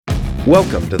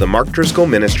Welcome to the Mark Driscoll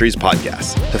Ministries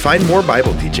podcast. To find more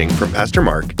Bible teaching from Pastor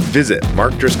Mark, visit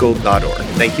markdriscoll.org.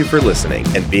 Thank you for listening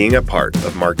and being a part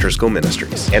of Mark Driscoll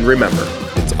Ministries. And remember,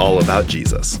 it's all about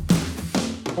Jesus.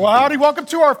 Well, howdy, welcome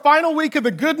to our final week of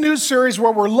the Good News series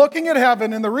where we're looking at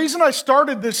heaven. And the reason I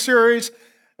started this series,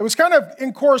 it was kind of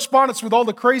in correspondence with all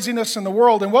the craziness in the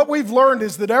world. And what we've learned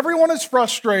is that everyone is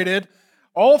frustrated,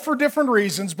 all for different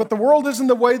reasons, but the world isn't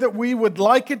the way that we would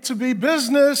like it to be.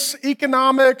 Business,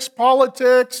 economics,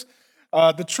 politics,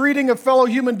 the treating of fellow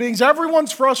human beings.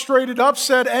 Everyone's frustrated,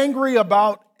 upset, angry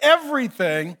about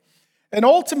everything. And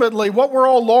ultimately, what we're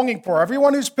all longing for,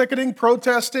 everyone who's picketing,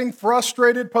 protesting,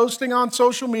 frustrated, posting on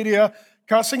social media,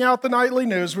 cussing out the nightly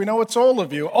news, we know it's all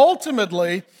of you.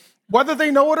 Ultimately, whether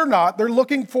they know it or not, they're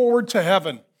looking forward to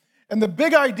heaven. And the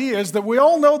big idea is that we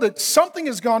all know that something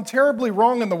has gone terribly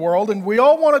wrong in the world, and we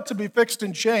all want it to be fixed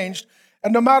and changed.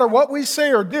 And no matter what we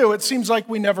say or do, it seems like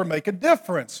we never make a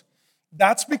difference.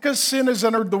 That's because sin has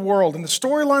entered the world. And the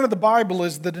storyline of the Bible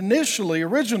is that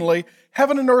originally,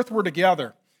 heaven and earth were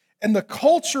together. And the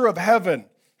culture of heaven,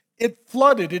 it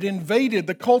flooded, it invaded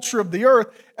the culture of the earth,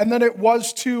 and then it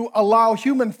was to allow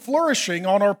human flourishing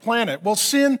on our planet. Well,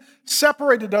 sin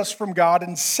separated us from God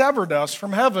and severed us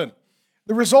from heaven.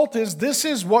 The result is this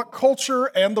is what culture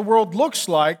and the world looks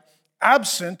like,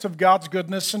 absent of God's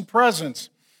goodness and presence.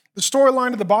 The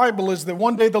storyline of the Bible is that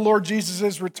one day the Lord Jesus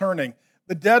is returning,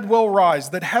 the dead will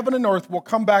rise, that heaven and earth will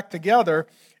come back together,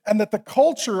 and that the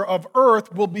culture of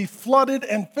earth will be flooded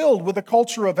and filled with the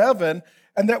culture of heaven,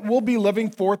 and that we'll be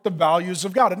living forth the values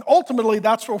of God. And ultimately,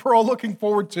 that's what we're all looking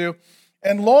forward to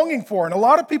and longing for. And a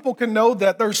lot of people can know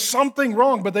that there's something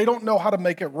wrong, but they don't know how to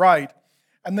make it right.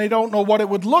 And they don't know what it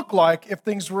would look like if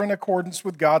things were in accordance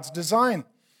with God's design.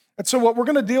 And so what we're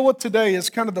going to deal with today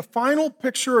is kind of the final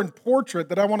picture and portrait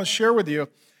that I want to share with you.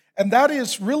 And that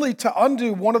is really to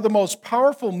undo one of the most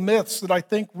powerful myths that I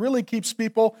think really keeps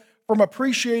people from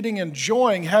appreciating and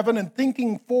enjoying heaven and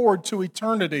thinking forward to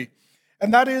eternity.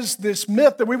 And that is this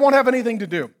myth that we won't have anything to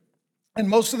do. And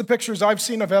most of the pictures I've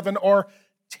seen of heaven are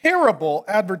terrible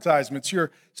advertisements.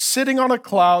 You're sitting on a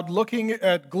cloud looking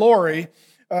at glory,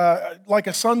 like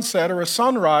a sunset or a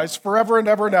sunrise forever and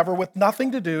ever and ever with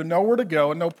nothing to do, nowhere to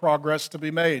go, and no progress to be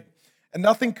made. And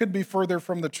nothing could be further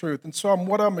from the truth. And so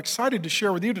what I'm excited to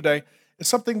share with you today is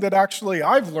something that actually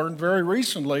I've learned very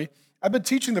recently. I've been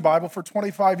teaching the Bible for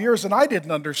 25 years, and I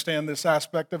didn't understand this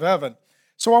aspect of heaven.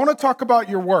 So I want to talk about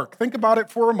your work. Think about it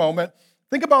for a moment.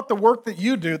 Think about the work that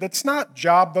you do that's not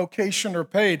job, vocation, or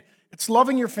paid. It's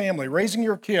loving your family, raising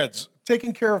your kids,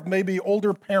 taking care of maybe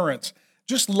older parents,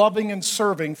 just loving and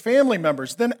serving family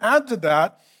members. Then add to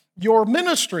that your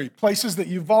ministry, places that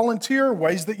you volunteer,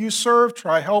 ways that you serve,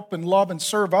 try help and love and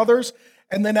serve others.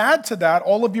 And then add to that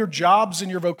all of your jobs and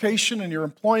your vocation and your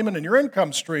employment and your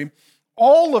income stream.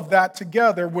 All of that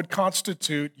together would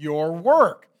constitute your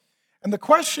work. And the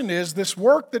question is, this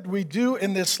work that we do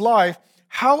in this life,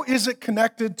 how is it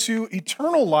connected to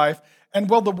eternal life? And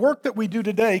will the work that we do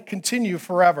today continue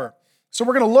forever? So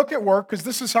we're going to look at work because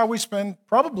this is how we spend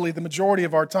probably the majority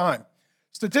of our time.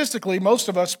 Statistically, most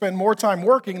of us spend more time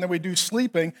working than we do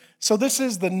sleeping. So this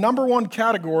is the number one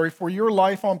category for your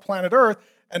life on planet Earth.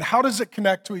 And how does it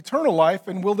connect to eternal life?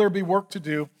 And will there be work to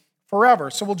do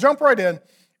forever? So we'll jump right in.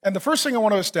 And the first thing I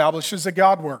want to establish is that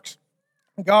God works.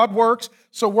 God works,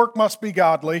 so work must be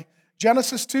godly.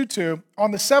 Genesis 2:2,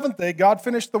 on the seventh day, God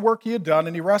finished the work he had done,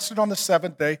 and he rested on the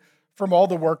seventh day from all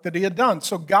the work that he had done.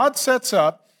 So God sets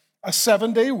up a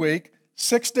 7-day week,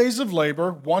 6 days of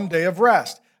labor, 1 day of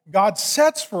rest. God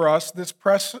sets for us this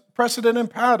precedent and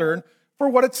pattern for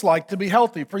what it's like to be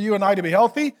healthy. For you and I to be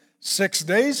healthy, 6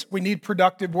 days, we need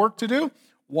productive work to do.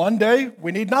 1 day,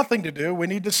 we need nothing to do. We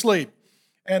need to sleep.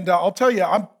 And I'll tell you,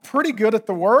 I'm pretty good at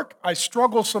the work. I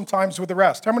struggle sometimes with the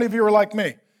rest. How many of you are like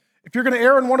me? If you're going to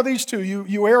err in one of these two,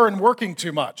 you err in working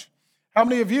too much. How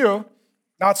many of you,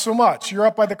 not so much? You're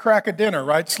up by the crack of dinner,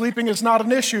 right? Sleeping is not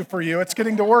an issue for you. It's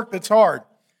getting to work that's hard.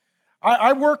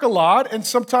 I work a lot, and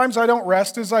sometimes I don't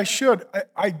rest as I should.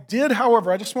 I did,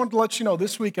 however, I just wanted to let you know,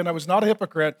 this weekend I was not a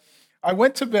hypocrite. I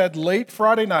went to bed late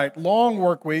Friday night, long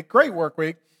work week, great work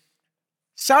week.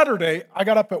 Saturday, I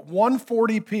got up at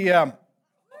 1:40 p.m.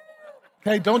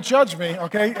 Okay, don't judge me,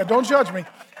 okay? Don't judge me.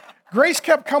 Grace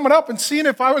kept coming up and seeing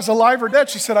if I was alive or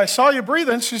dead. She said, I saw you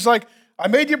breathing. She's like, I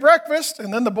made you breakfast,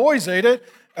 and then the boys ate it.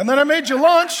 And then I made you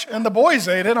lunch, and the boys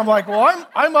ate it. I'm like, well,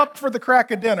 I'm up for the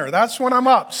crack of dinner. That's when I'm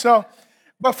up. So,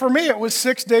 but for me, it was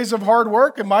 6 days of hard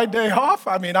work, and my day off,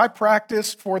 I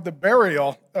practiced for the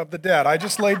burial of the dead. I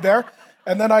just laid there,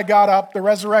 and then I got up. The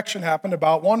resurrection happened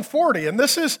about 1:40. And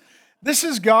this is This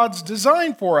is God's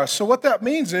design for us. So what that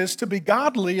means is to be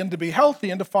godly and to be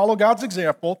healthy and to follow God's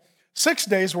example, 6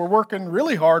 days we're working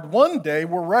really hard. 1 day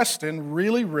we're resting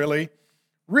really, really,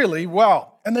 really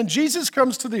well. And then Jesus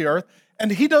comes to the earth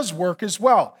and he does work as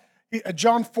well.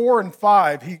 John 4 and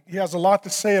 5, he has a lot to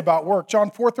say about work. John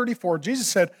 4:34, Jesus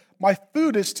said, "My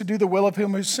food is to do the will of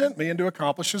him who sent me and to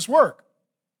accomplish his work."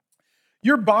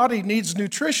 Your body needs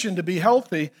nutrition to be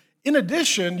healthy. In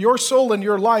addition, your soul and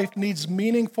your life needs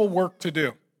meaningful work to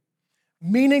do.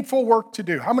 Meaningful work to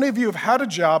do. How many of you have had a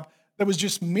job that was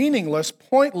just meaningless,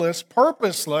 pointless,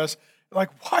 purposeless? Like,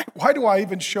 why do I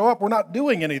even show up? We're not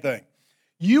doing anything.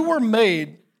 You were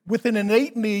made with an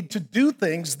innate need to do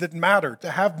things that matter,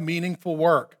 to have meaningful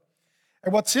work.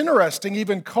 And what's interesting,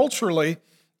 even culturally,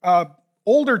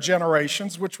 older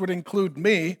generations, which would include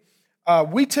me,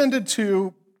 we tended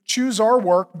to choose our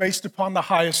work based upon the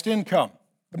highest income,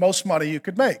 the most money you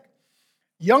could make.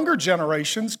 Younger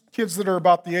generations, kids that are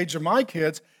about the age of my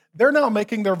kids, they're now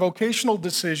making their vocational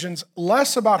decisions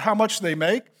less about how much they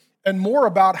make and more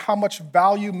about how much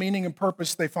value, meaning, and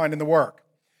purpose they find in the work.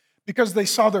 Because they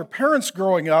saw their parents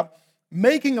growing up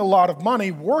making a lot of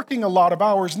money, working a lot of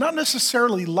hours, not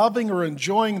necessarily loving or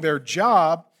enjoying their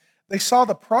job. They saw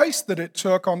the price that it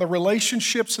took on the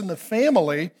relationships in the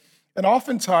family, and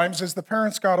oftentimes, as the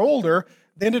parents got older,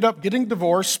 they ended up getting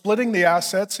divorced, splitting the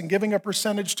assets, and giving a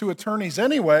percentage to attorneys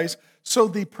anyways, so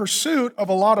the pursuit of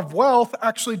a lot of wealth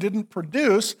actually didn't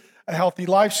produce a healthy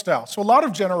lifestyle. So a lot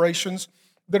of generations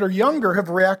that are younger have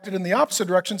reacted in the opposite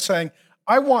direction, saying,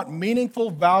 I want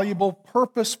meaningful, valuable,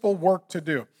 purposeful work to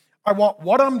do. I want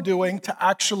what I'm doing to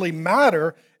actually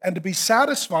matter and to be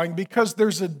satisfying, because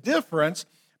there's a difference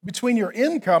between your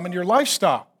income and your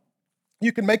lifestyle.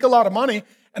 You can make a lot of money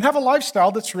and have a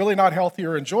lifestyle that's really not healthy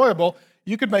or enjoyable.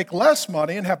 You could make less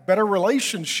money and have better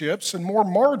relationships and more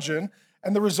margin,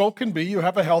 and the result can be you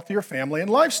have a healthier family and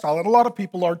lifestyle. And a lot of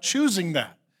people are choosing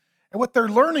that. And what they're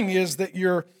learning is that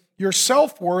your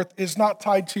self-worth is not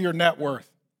tied to your net worth.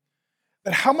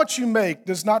 That how much you make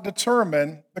does not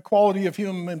determine the quality of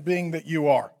human being that you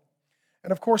are.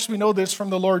 And of course, we know this from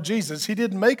the Lord Jesus. He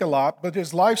didn't make a lot, but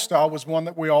his lifestyle was one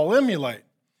that we all emulate.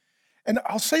 And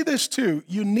I'll say this too,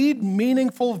 you need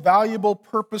meaningful, valuable,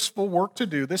 purposeful work to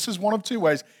do. This is one of two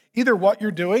ways. Either what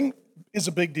you're doing is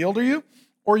a big deal to you,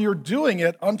 or you're doing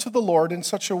it unto the Lord in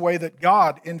such a way that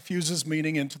God infuses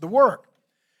meaning into the work.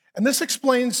 And this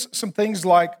explains some things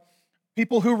like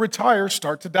people who retire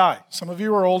start to die. Some of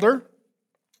you are older.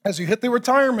 As you hit the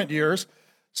retirement years,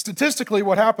 statistically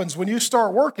what happens when you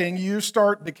start working, you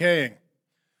start decaying.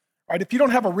 Right? If you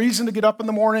don't have a reason to get up in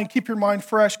the morning, keep your mind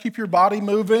fresh, keep your body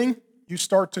moving, you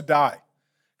start to die.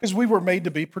 Because we were made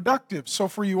to be productive. So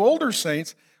for you older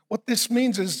saints, what this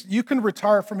means is you can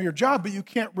retire from your job, but you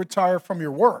can't retire from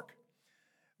your work.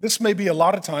 This may be a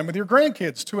lot of time with your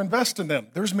grandkids to invest in them.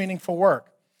 There's meaningful work.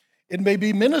 It may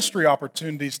be ministry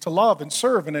opportunities to love and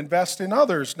serve and invest in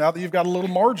others now that you've got a little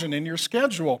margin in your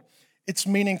schedule. It's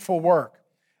meaningful work.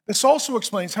 This also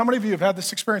explains, how many of you have had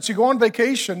this experience? You go on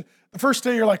vacation, the first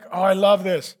day you're like, oh, I love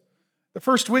this. The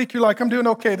first week you're like, I'm doing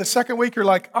okay. The second week you're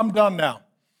like, I'm done now.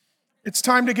 It's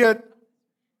time to get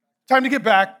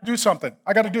back, do something.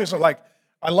 I got to do something. Like,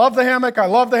 I love the hammock,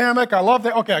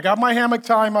 okay, I got my hammock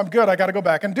time, I'm good. I got to go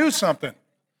back and do something.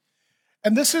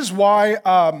 And this is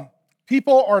why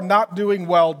people are not doing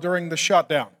well during the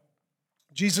shutdown.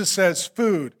 Jesus says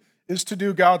food is to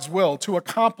do God's will, to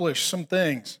accomplish some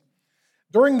things.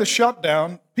 During the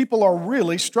shutdown, people are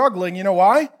really struggling. You know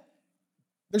why?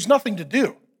 There's nothing to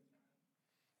do.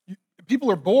 People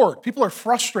are bored. People are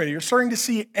frustrated. You're starting to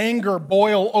see anger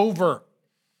boil over.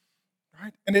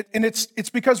 Right? And it's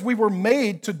because we were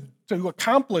made to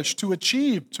accomplish, to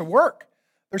achieve, to work.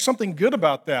 There's something good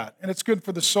about that, and it's good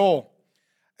for the soul.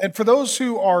 And for those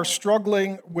who are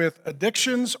struggling with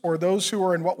addictions or those who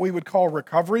are in what we would call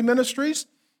recovery ministries,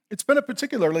 it's been a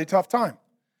particularly tough time.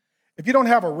 If you don't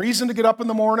have a reason to get up in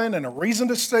the morning and a reason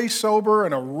to stay sober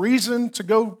and a reason to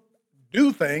go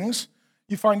do things,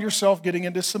 you find yourself getting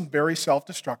into some very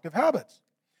self-destructive habits.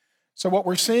 So what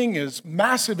we're seeing is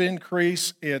massive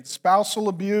increase in spousal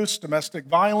abuse, domestic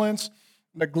violence,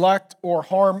 neglect or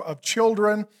harm of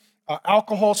children.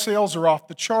 Alcohol sales are off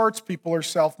the charts. People are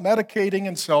self-medicating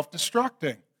and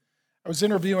self-destructing. I was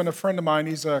interviewing a friend of mine.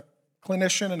 He's a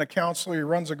clinician and a counselor. He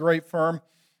runs a great firm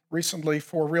recently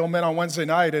for Real Men on Wednesday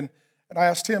night. And I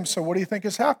asked him, so what do you think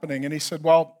is happening? And he said,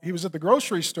 well, he was at the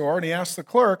grocery store and he asked the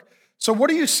clerk, so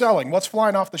what are you selling? What's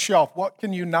flying off the shelf? What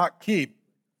can you not keep?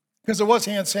 Because it was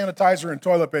hand sanitizer and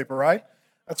toilet paper, right?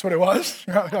 That's what it was.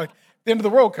 Like, the end of the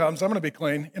world comes, I'm going to be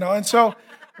clean, And so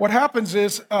what happens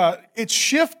is it's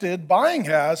shifted, buying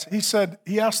has.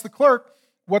 He asked the clerk,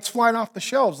 what's flying off the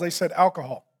shelves? They said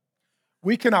alcohol.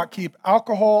 We cannot keep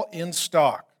alcohol in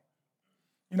stock.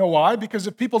 You know why? Because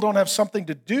if people don't have something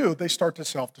to do, they start to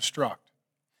self-destruct.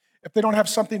 If they don't have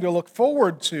something to look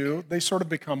forward to, they sort of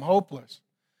become hopeless.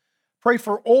 Pray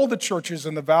for all the churches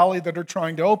in the valley that are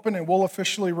trying to open, and we'll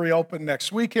officially reopen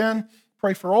next weekend.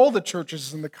 Pray for all the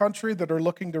churches in the country that are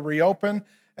looking to reopen,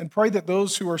 and pray that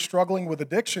those who are struggling with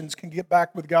addictions can get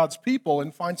back with God's people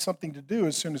and find something to do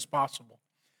as soon as possible.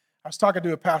 I was talking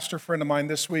to a pastor friend of mine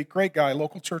this week, great guy,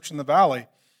 local church in the valley,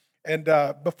 and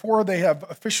before they have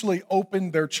officially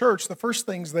opened their church, the first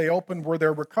things they opened were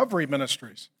their recovery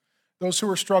ministries. Those who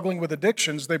were struggling with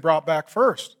addictions, they brought back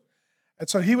first. And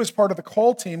so he was part of the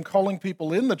call team calling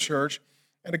people in the church,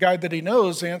 and a guy that he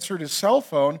knows answered his cell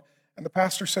phone, and the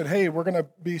pastor said, hey, we're going to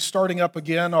be starting up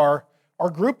again our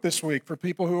group this week for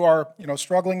people who are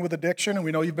struggling with addiction, and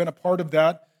we know you've been a part of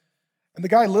that. And the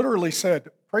guy literally said,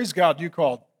 praise God, you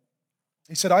called.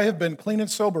 He said, I have been clean and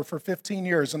sober for 15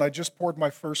 years, and I just poured my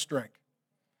first drink.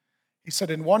 He said,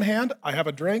 in one hand, I have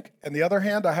a drink, and the other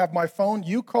hand, I have my phone.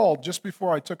 You called just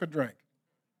before I took a drink.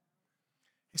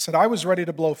 He said, I was ready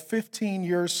to blow 15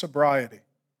 years sobriety.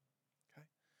 Okay.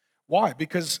 Why?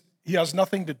 Because he has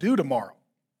nothing to do tomorrow,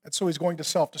 and so he's going to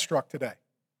self-destruct today.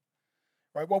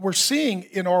 Right? What we're seeing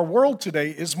in our world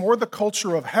today is more the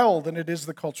culture of hell than it is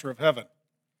the culture of heaven.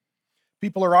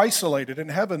 People are isolated. In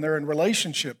heaven, they're in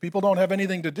relationship. People don't have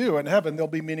anything to do. In heaven, there'll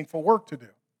be meaningful work to do.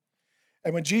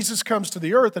 And when Jesus comes to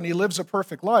the earth and he lives a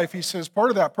perfect life, he says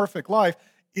part of that perfect life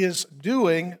is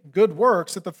doing good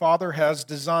works that the Father has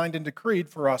designed and decreed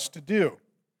for us to do.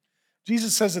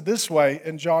 Jesus says it this way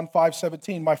in John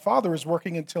 5:17, my Father is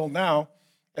working until now,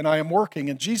 and I am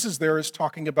working. And Jesus there is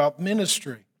talking about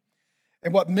ministry.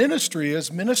 And what ministry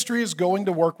is going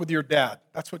to work with your dad.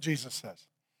 That's what Jesus says.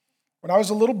 When I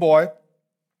was a little boy,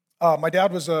 my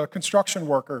dad was a construction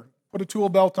worker, put a tool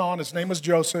belt on, his name was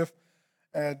Joseph,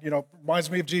 and, reminds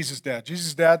me of Jesus' dad.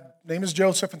 Jesus' dad, name is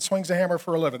Joseph, and swings a hammer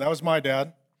for a living. That was my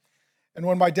dad. And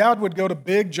when my dad would go to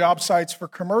big job sites for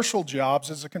commercial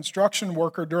jobs as a construction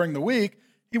worker during the week,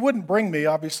 he wouldn't bring me,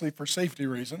 obviously, for safety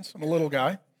reasons. I'm a little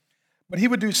guy. But he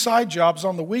would do side jobs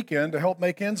on the weekend to help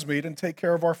make ends meet and take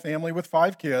care of our family with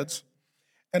 5 kids.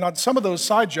 And on some of those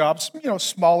side jobs,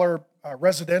 smaller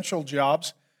residential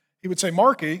jobs, he would say,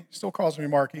 Marky, he still calls me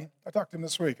Marky. I talked to him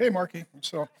this week. Hey, Marky.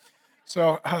 I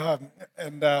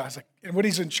was like, and when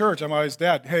he's in church, I'm always,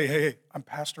 Dad, hey, I'm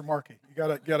Pastor Marky. You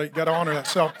gotta honor that.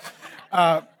 So,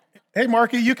 hey,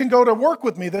 Marky, you can go to work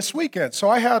with me this weekend. So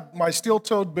I had my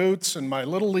steel-toed boots and my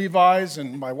little Levi's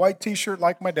and my white T-shirt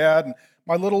like my dad and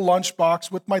my little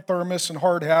lunchbox with my thermos and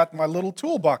hard hat and my little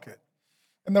tool bucket.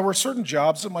 And there were certain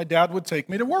jobs that my dad would take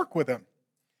me to work with him.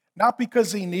 Not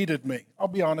because he needed me. I'll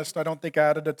be honest, I don't think I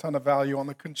added a ton of value on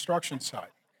the construction side.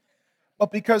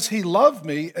 But because he loved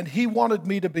me and he wanted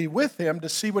me to be with him to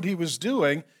see what he was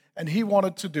doing, and he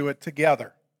wanted to do it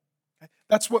together.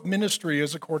 That's what ministry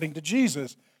is according to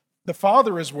Jesus. The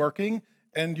Father is working,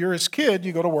 and you're his kid,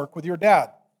 you go to work with your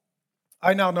dad.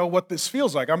 I now know what this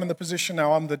feels like. I'm in the position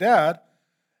now, I'm the dad,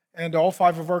 and all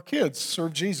 5 of our kids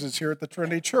serve Jesus here at the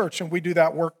Trinity Church, and we do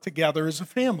that work together as a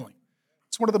family.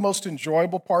 It's one of the most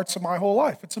enjoyable parts of my whole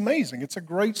life. It's amazing. It's a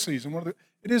great season.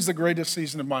 It is the greatest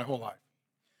season of my whole life.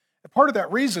 And part of that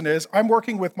reason is I'm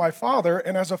working with my father,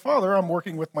 and as a father, I'm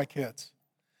working with my kids.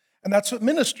 And that's what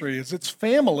ministry is. It's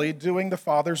family doing the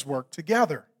Father's work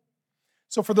together.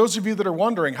 So for those of you that are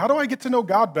wondering, how do I get to know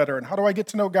God better, and how do I get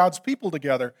to know God's people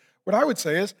together? What I would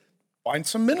say is find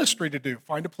some ministry to do.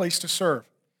 Find a place to serve.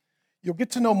 You'll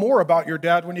get to know more about your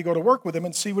dad when you go to work with him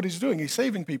and see what he's doing. He's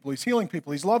saving people. He's healing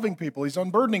people. He's loving people. He's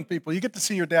unburdening people. You get to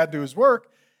see your dad do his work,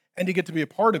 and you get to be a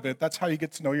part of it. That's how you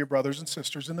get to know your brothers and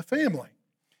sisters in the family.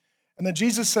 And then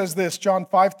Jesus says this, John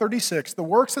 5:36, the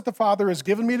works that the Father has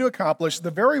given me to accomplish,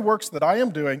 the very works that I am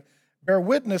doing, bear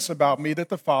witness about me that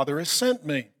the Father has sent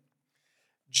me.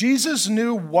 Jesus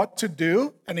knew what to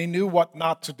do, and he knew what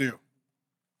not to do.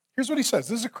 Here's what he says.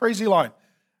 This is a crazy line.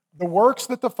 The works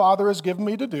that the Father has given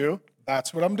me to do,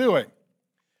 that's what I'm doing.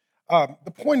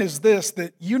 The point is this,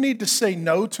 that you need to say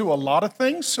no to a lot of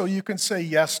things so you can say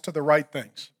yes to the right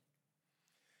things.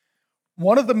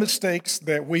 One of the mistakes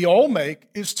that we all make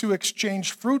is to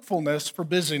exchange fruitfulness for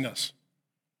busyness.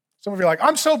 Some of you are like,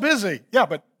 I'm so busy. Yeah,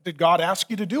 but did God ask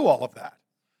you to do all of that?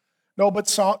 No, but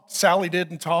Sally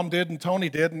did, and Tom did, and Tony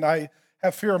did, and I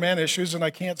have fear of man issues, and I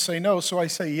can't say no, so I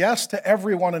say yes to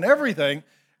everyone and everything.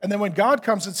 And then when God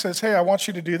comes and says, hey, I want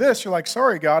you to do this, you're like,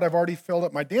 sorry, God, I've already filled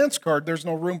up my dance card. There's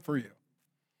no room for you.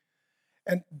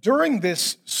 And during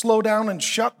this slow down and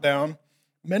shutdown,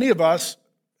 many of us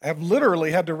have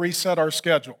literally had to reset our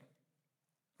schedule.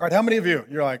 All right, how many of you?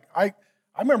 You're like, I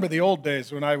remember the old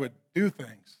days when I would do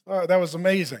things. That was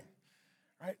amazing.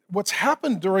 Right? What's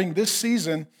happened during this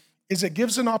season is it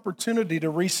gives an opportunity to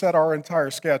reset our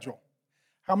entire schedule.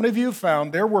 How many of you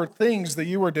found there were things that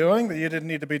you were doing that you didn't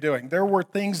need to be doing? There were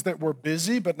things that were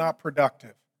busy but not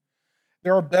productive.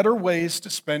 There are better ways to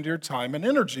spend your time and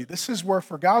energy. This is where,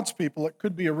 for God's people, it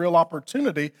could be a real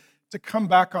opportunity to come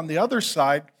back on the other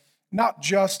side, not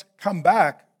just come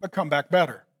back, but come back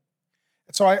better.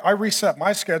 And so I reset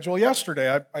my schedule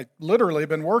yesterday. I literally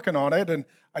been working on it, and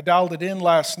I dialed it in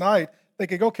last night,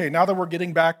 thinking, okay, now that we're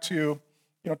getting back to,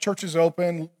 church is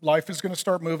open, life is going to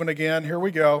start moving again, here we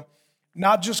go.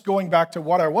 Not just going back to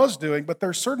what I was doing, but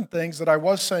there's certain things that I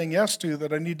was saying yes to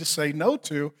that I need to say no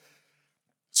to,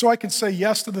 so I can say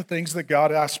yes to the things that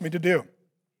God asked me to do.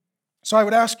 So I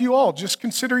would ask you all, just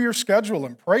consider your schedule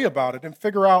and pray about it and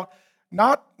figure out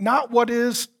not what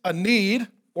is a need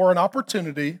or an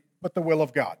opportunity, but the will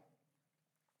of God.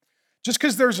 Just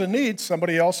because there's a need,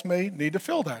 somebody else may need to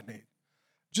fill that need.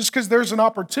 Just because there's an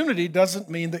opportunity doesn't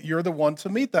mean that you're the one to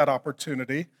meet that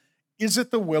opportunity. Is it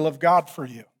the will of God for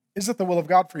you? Is it the will of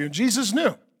God for you? Jesus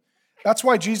knew. That's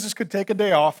why Jesus could take a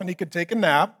day off and he could take a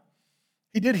nap.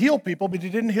 He did heal people, but he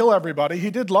didn't heal everybody. He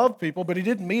did love people, but he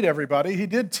didn't meet everybody. He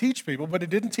did teach people, but he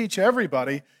didn't teach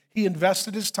everybody. He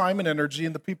invested his time and energy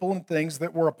in the people and things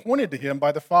that were appointed to him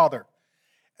by the Father.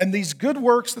 And these good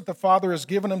works that the Father has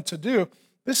given him to do,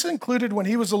 this included when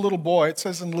he was a little boy. It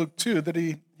says in Luke 2 that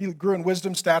he grew in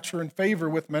wisdom, stature, and favor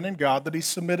with men and God, that he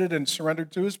submitted and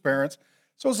surrendered to his parents.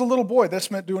 So as a little boy, this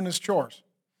meant doing his chores.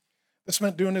 This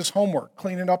meant doing his homework,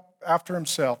 cleaning up after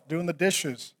himself, doing the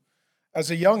dishes. As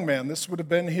a young man, this would have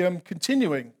been him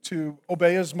continuing to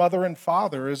obey his mother and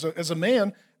father. As a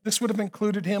man, this would have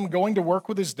included him going to work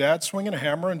with his dad, swinging a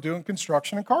hammer, and doing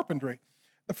construction and carpentry.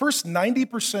 The first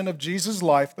 90% of Jesus'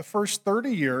 life, the first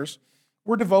 30 years,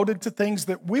 were devoted to things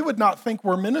that we would not think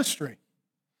were ministry.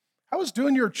 How is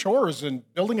doing your chores and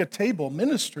building a table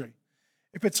ministry?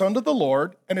 If it's unto the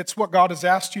Lord and it's what God has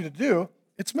asked you to do,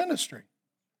 it's ministry.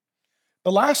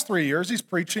 The last 3 years, he's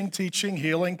preaching, teaching,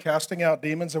 healing, casting out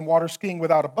demons, and water skiing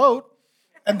without a boat.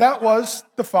 And that was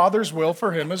the Father's will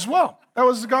for him as well. That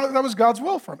was God's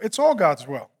will for him. It's all God's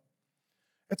will.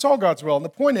 It's all God's will. And the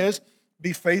point is,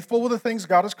 be faithful with the things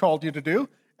God has called you to do.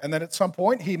 And then at some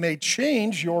point, he may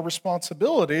change your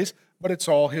responsibilities, but it's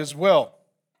all his will.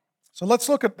 So let's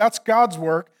look at, that's God's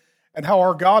work and how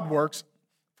our God works.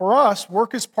 For us,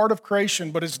 work is part of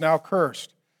creation, but is now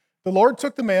cursed. The Lord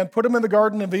took the man, put him in the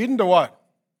Garden of Eden to what?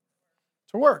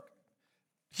 To work.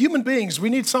 Human beings, we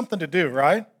need something to do,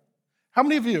 right? How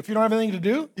many of you, if you don't have anything to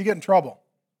do, you get in trouble?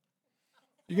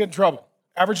 You get in trouble.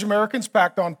 Average American's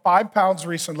packed on 5 pounds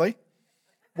recently,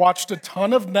 watched a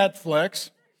ton of Netflix,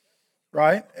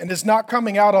 right? And is not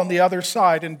coming out on the other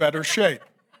side in better shape.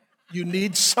 You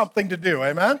need something to do,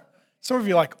 amen? Some of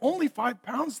you are like, only 5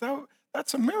 pounds?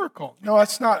 That's a miracle. No,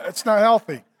 it's not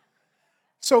healthy.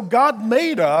 So God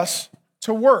made us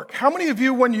to work. How many of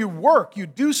you, when you work, you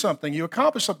do something, you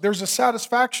accomplish something, there's a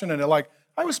satisfaction in it, like,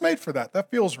 I was made for that.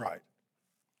 That feels right.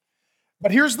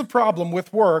 But here's the problem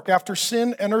with work. After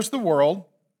sin enters the world,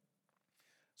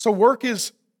 so work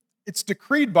it's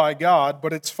decreed by God,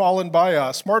 but it's fallen by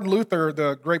us. Martin Luther,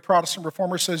 the great Protestant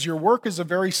reformer, says, your work is a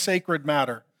very sacred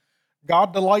matter.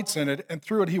 God delights in it, and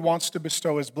through it, he wants to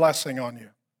bestow his blessing on you.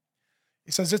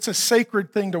 He says it's a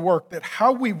sacred thing to work, that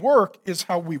how we work is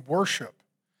how we worship.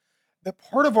 That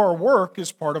part of our work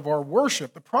is part of our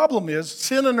worship. The problem is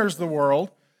sin enters the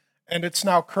world, and it's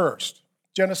now cursed.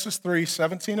 Genesis 3,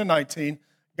 17 and 19,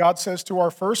 God says to our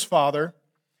first father,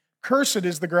 cursed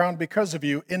is the ground because of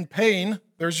you. In pain,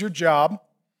 there's your job.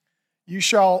 You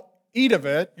shall eat of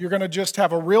it. You're going to just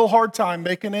have a real hard time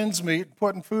making ends meet,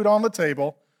 putting food on the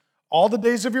table. All the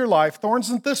days of your life, thorns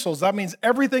and thistles, that means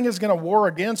everything is going to war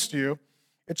against you.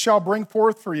 It shall bring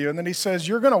forth for you. And then he says,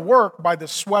 you're going to work by the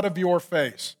sweat of your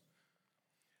face.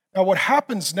 Now, what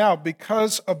happens now,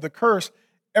 because of the curse,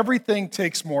 everything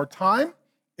takes more time,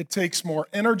 it takes more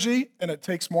energy, and it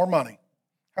takes more money.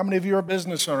 How many of you are a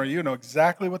business owner? You know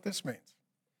exactly what this means.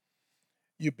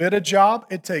 You bid a job,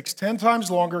 it takes 10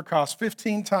 times longer, costs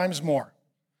 15 times more.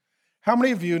 How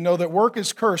many of you know that work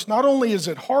is cursed? Not only is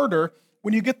it harder,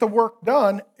 when you get the work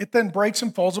done, it then breaks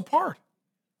and falls apart.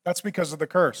 That's because of the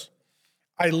curse.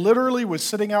 I literally was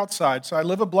sitting outside, so I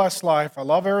live a blessed life. I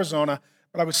love Arizona,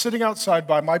 but I was sitting outside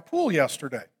by my pool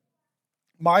yesterday,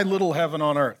 my little heaven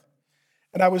on earth.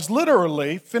 And I was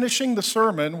literally finishing the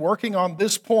sermon, working on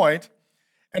this point,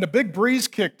 and a big breeze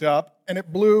kicked up, and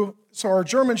it blew. So our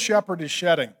German Shepherd is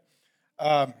shedding.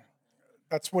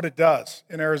 That's what it does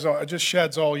in Arizona. It just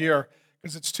sheds all year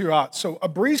because it's too hot. So a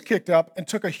breeze kicked up and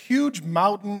took a huge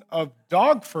mountain of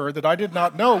dog fur that I did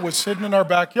not know was sitting in our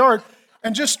backyard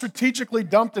and just strategically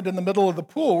dumped it in the middle of the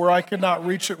pool where I could not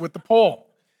reach it with the pole.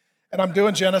 and I'm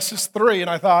doing Genesis 3, and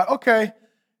I thought, okay,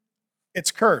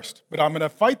 it's cursed, but I'm going to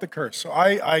fight the curse. So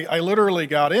I literally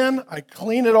got in, I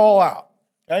clean it all out,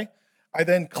 okay? I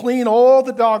then clean all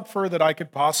the dog fur that I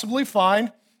could possibly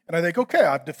find, and I think, okay,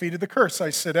 I've defeated the curse. I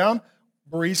sit down,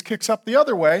 Breeze kicks up the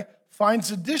other way,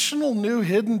 finds additional new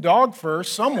hidden dog fur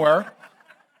somewhere,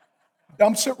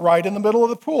 dumps it right in the middle of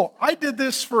the pool. I did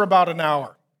this for about an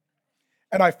hour,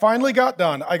 and I finally got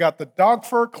done. I got the dog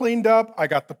fur cleaned up, I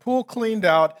got the pool cleaned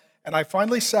out, and I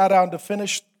finally sat down to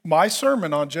finish my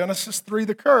sermon on Genesis 3,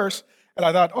 the curse, and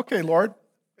I thought, okay, Lord,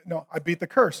 no, I beat the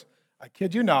curse. I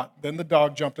kid you not, then the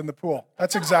dog jumped in the pool.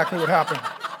 That's exactly what happened.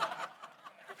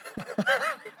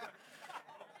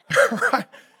 Right.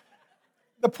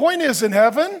 The point is, in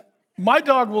heaven, my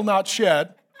dog will not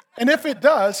shed, and if it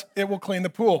does, it will clean the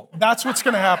pool. That's what's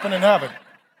going to happen in heaven.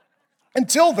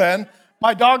 Until then,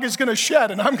 my dog is going to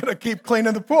shed, and I'm going to keep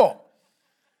cleaning the pool.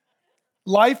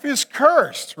 Life is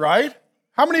cursed, right?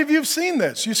 How many of you have seen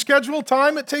this? You schedule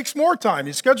time, it takes more time.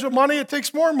 You schedule money, it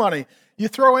takes more money. You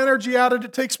throw energy at it,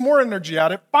 it takes more energy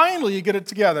at it. Finally, you get it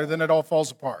together, then it all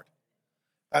falls apart.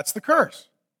 That's the curse.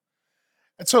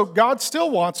 And so God still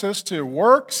wants us to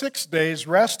work 6 days,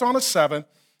 rest on a seventh,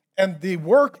 and the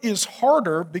work is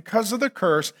harder because of the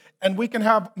curse, and we can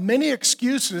have many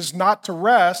excuses not to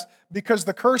rest because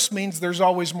the curse means there's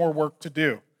always more work to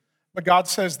do. But God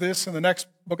says this in the next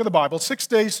book of the Bible, 6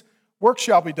 days work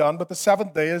shall be done, but the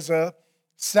seventh day is a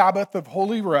Sabbath of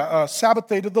Sabbath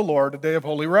day to the Lord, a day of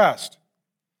holy rest.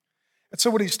 And so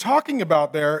what he's talking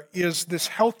about there is this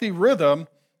healthy rhythm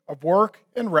of work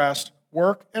and rest,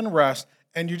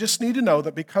 and you just need to know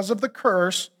that because of the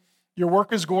curse, your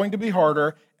work is going to be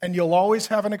harder, and you'll always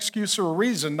have an excuse or a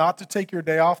reason not to take your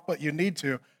day off, but you need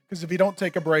to, because if you don't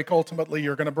take a break, ultimately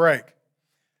you're going to break.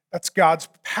 That's God's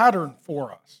pattern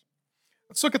for us.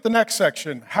 Let's look at the next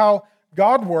section, how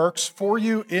God works for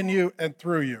you, in you, and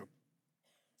through you.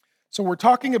 So we're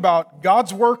talking about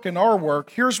God's work and our work.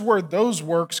 Here's where those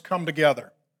works come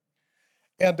together.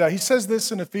 And he says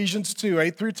this in Ephesians 2,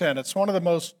 8 through 10. It's one of the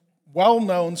most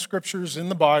well-known scriptures in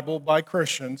the Bible by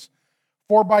Christians.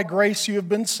 For by grace you have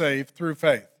been saved through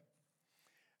faith.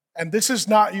 And this is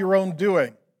not your own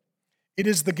doing. It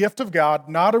is the gift of God,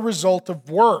 not a result of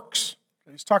works.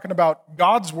 He's talking about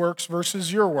God's works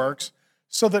versus your works,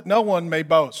 so that no one may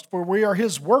boast. For we are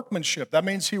his workmanship. That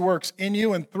means he works in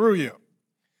you and through you.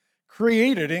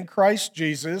 Created in Christ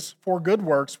Jesus for good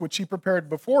works, which he prepared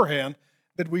beforehand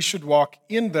that we should walk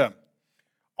in them.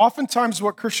 Oftentimes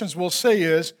what Christians will say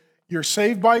is, you're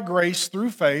saved by grace through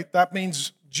faith. That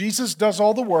means Jesus does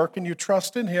all the work and you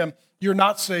trust in him. You're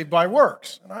not saved by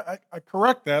works. And I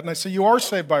correct that and I say you are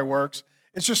saved by works.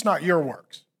 It's just not your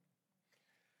works.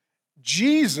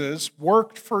 Jesus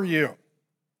worked for you.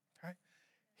 Okay?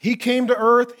 He came to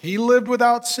earth. He lived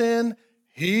without sin.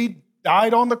 He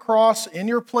died on the cross in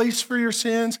your place for your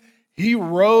sins. He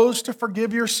rose to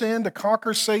forgive your sin, to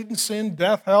conquer Satan's sin,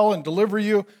 death, hell, and deliver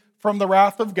you from the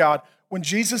wrath of God. When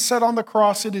Jesus said on the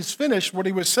cross, it is finished, what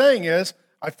he was saying is,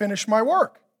 I finished my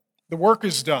work. The work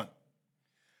is done.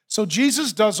 So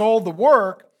Jesus does all the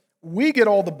work. We get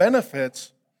all the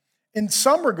benefits. In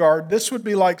some regard, this would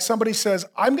be like somebody says,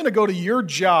 I'm going to go to your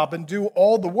job and do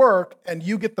all the work, and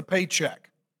you get the paycheck.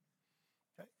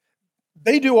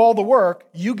 They do all the work,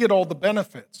 you get all the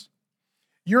benefits.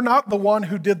 You're not the one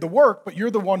who did the work, but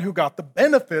you're the one who got the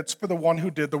benefits for the one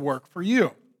who did the work for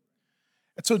you.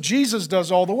 And so Jesus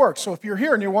does all the work. So if you're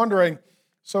here and you're wondering,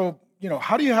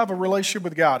 how do you have a relationship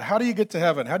with God? How do you get to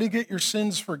heaven? How do you get your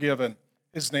sins forgiven?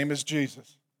 His name is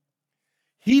Jesus.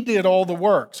 He did all the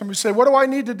work. Somebody say, what do I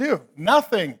need to do?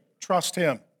 Nothing. Trust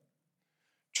him.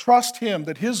 Trust him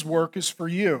that his work is for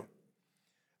you.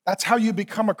 That's how you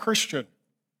become a Christian.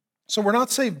 So we're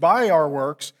not saved by our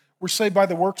works. We're saved by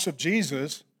the works of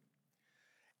Jesus.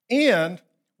 And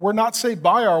we're not saved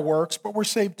by our works, but we're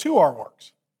saved to our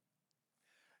works.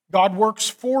 God works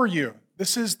for you.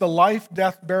 This is the life,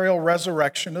 death, burial,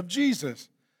 resurrection of Jesus.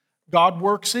 God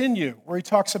works in you, where he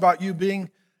talks about you being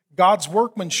God's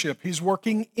workmanship. He's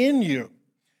working in you.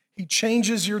 He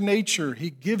changes your nature. He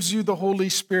gives you the Holy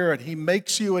Spirit. He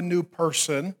makes you a new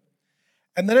person.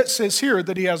 And then it says here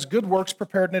that he has good works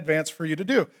prepared in advance for you to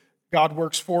do. God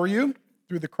works for you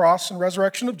through the cross and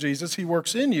resurrection of Jesus. He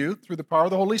works in you through the power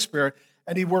of the Holy Spirit,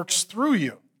 and he works through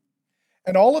you.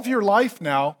 And all of your life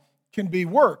now can be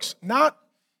works, not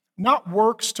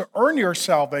works to earn your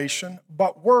salvation,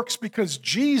 but works because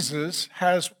Jesus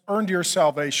has earned your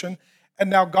salvation, and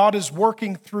now God is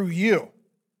working through you.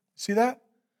 See that?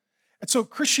 And so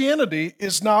Christianity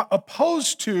is not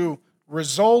opposed to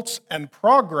results and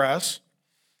progress.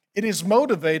 It is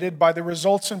motivated by the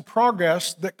results and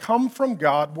progress that come from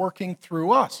God working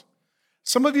through us.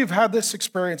 Some of you have had this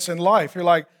experience in life. You're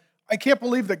like, I can't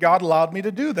believe that God allowed me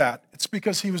to do that. It's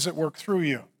because he was at work through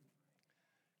you.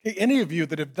 Okay, any of you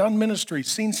that have done ministry,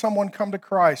 seen someone come to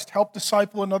Christ, helped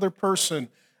disciple another person,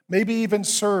 maybe even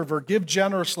serve or give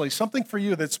generously, something for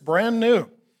you that's brand new.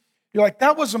 You're like,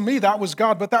 that wasn't me, that was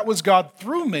God, but that was God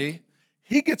through me.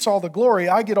 He gets all the glory,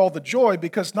 I get all the joy,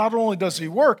 because not only does he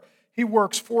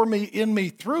works for me, in me,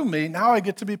 through me. Now I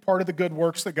get to be part of the good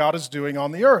works that God is doing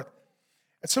on the earth.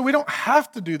 And so we don't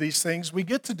have to do these things. We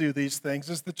get to do these things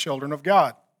as the children of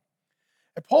God.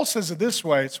 And Paul says it this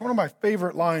way. It's one of my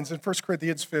favorite lines in 1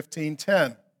 Corinthians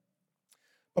 15:10.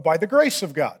 But by the grace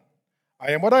of God,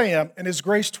 I am what I am, and his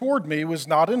grace toward me was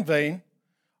not in vain.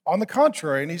 On the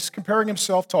contrary, and he's comparing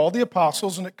himself to all the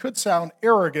apostles, and it could sound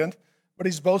arrogant, but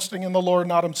he's boasting in the Lord,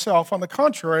 not himself. On the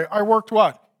contrary, I worked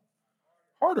what?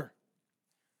 Harder.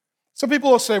 Some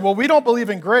people will say, well, we don't believe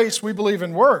in grace, we believe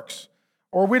in works.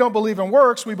 Or we don't believe in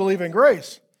works, we believe in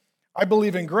grace. I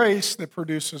believe in grace that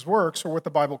produces works, or what the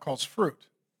Bible calls fruit.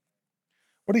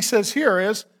 What he says here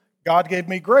is, God gave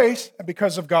me grace, and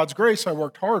because of God's grace, I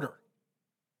worked harder.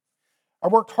 I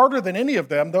worked harder than any of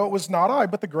them, though it was not I,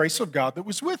 but the grace of God that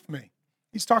was with me.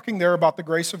 He's talking there about the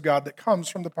grace of God that comes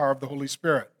from the power of the Holy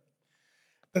Spirit.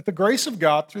 That the grace of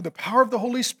God, through the power of the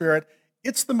Holy Spirit,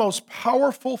 it's the most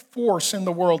powerful force in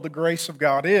the world, the grace of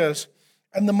God is,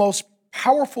 and the most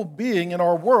powerful being in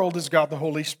our world is God the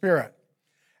Holy Spirit.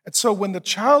 And so when the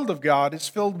child of God is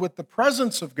filled with the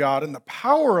presence of God and the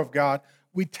power of God,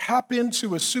 we tap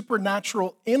into a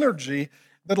supernatural energy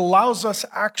that allows us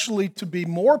actually to be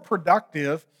more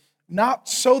productive, not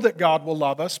so that God will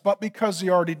love us, but because he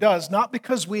already does, not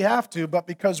because we have to, but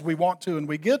because we want to and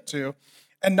we get to,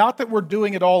 and not that we're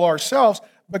doing it all ourselves,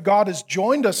 but God has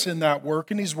joined us in that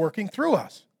work and he's working through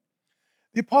us.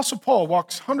 The Apostle Paul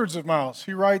walks hundreds of miles.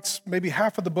 He writes maybe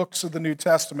half of the books of the New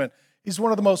Testament. He's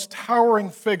one of the most towering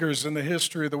figures in the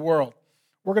history of the world.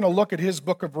 We're going to look at his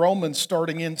book of Romans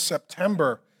starting in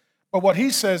September. But what he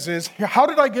says is, how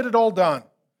did I get it all done?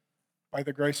 By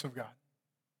the grace of God.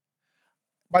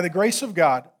 By the grace of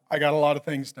God, I got a lot of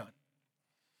things done.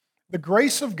 The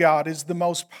grace of God is the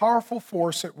most powerful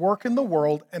force at work in the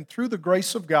world, and through the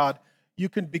grace of God, you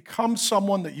can become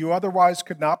someone that you otherwise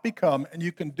could not become, and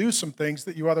you can do some things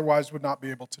that you otherwise would not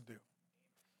be able to do.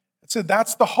 So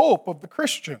that's the hope of the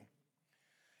Christian.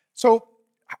 So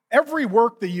every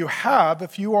work that you have,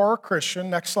 if you are a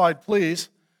Christian, next slide please,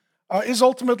 is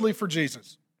ultimately for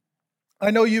Jesus.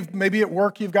 I know maybe at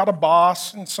work you've got a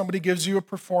boss and somebody gives you a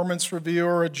performance review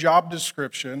or a job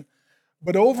description,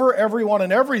 but over everyone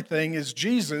and everything is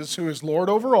Jesus, who is Lord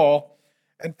over all.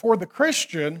 And for the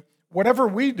Christian, whatever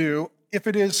we do, if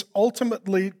it is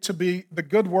ultimately to be the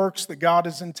good works that God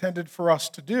has intended for us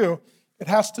to do, it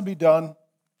has to be done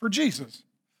for Jesus.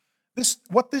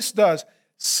 What this does,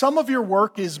 some of your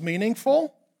work is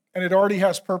meaningful, and it already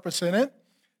has purpose in it.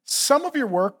 Some of your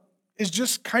work is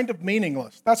just kind of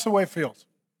meaningless. That's the way it feels.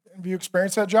 Have you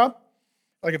experienced that job?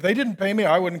 Like, if they didn't pay me,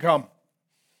 I wouldn't come.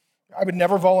 I would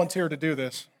never volunteer to do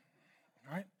this.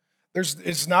 Right?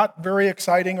 It's not very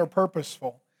exciting or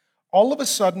purposeful. All of a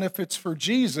sudden, if it's for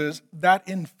Jesus, that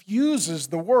infuses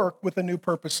the work with a new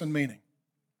purpose and meaning.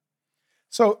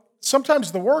 So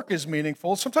sometimes the work is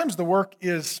meaningful. Sometimes the work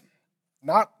is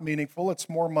not meaningful. It's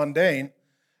more mundane.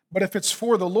 But if it's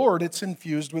for the Lord, it's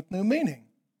infused with new meaning.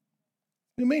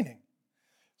 New meaning.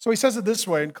 So he says it this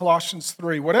way in Colossians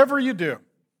 3. Whatever you do,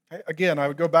 okay, again, I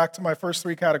would go back to my first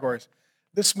three categories.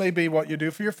 This may be what you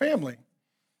do for your family.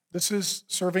 This is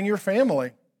serving your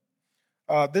family.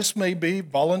 This may be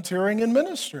volunteering in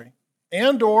ministry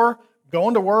and or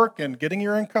going to work and getting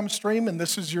your income stream, and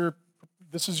this is your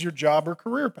job or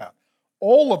career path.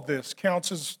 All of this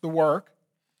counts as the work.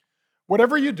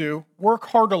 Whatever you do, work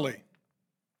heartily.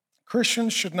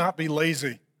 Christians should not be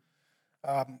lazy.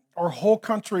 Our whole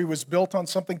country was built on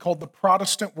something called the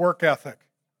Protestant work ethic,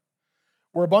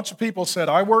 where a bunch of people said,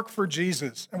 I work for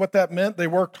Jesus. And what that meant, they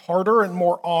worked harder and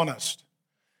more honest.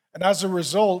 And as a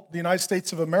result, the United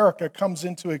States of America comes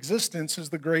into existence as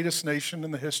the greatest nation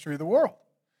in the history of the world.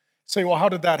 Say, well, how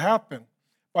did that happen?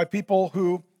 By people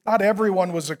who, not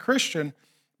everyone was a Christian,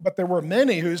 but there were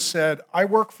many who said, I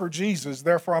work for Jesus,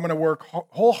 therefore I'm going to work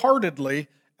wholeheartedly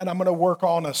and I'm going to work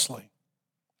honestly.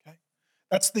 Okay?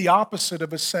 That's the opposite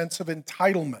of a sense of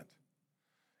entitlement.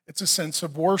 It's a sense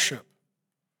of worship.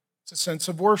 It's a sense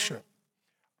of worship.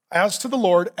 As to the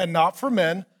Lord and not for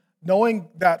men, knowing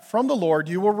that from the Lord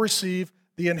you will receive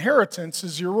the inheritance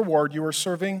as your reward. You are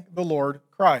serving the Lord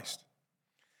Christ.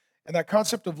 And that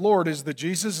concept of Lord is that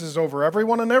Jesus is over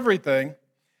everyone and everything.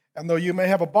 And though you may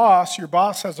have a boss, your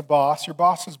boss has a boss. Your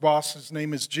boss's boss's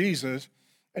name is Jesus.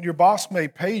 and your boss may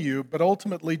pay you, but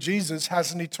ultimately Jesus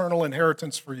has an eternal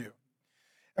inheritance for you.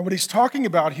 And what he's talking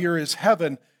about here is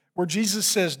heaven, where Jesus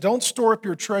says, don't store up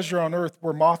your treasure on earth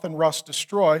where moth and rust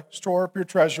destroy. Store up your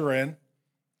treasure in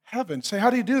heaven. Say, how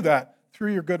do you do that?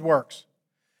 Through your good works.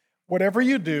 Whatever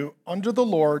you do under the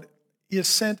Lord is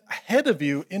sent ahead of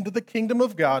you into the kingdom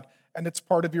of God, and it's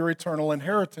part of your eternal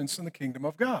inheritance in the kingdom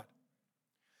of God.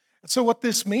 And so what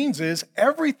this means is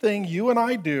everything you and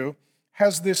I do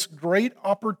has this great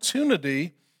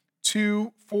opportunity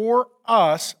to, for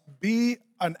us, be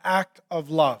an act of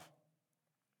love.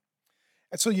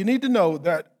 And so you need to know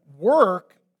that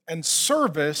work and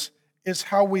service is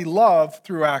how we love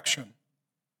through action.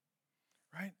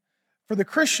 Right? For the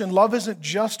Christian, love isn't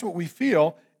just what we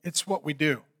feel, it's what we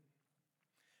do.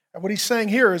 And what he's saying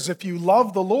here is if you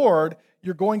love the Lord,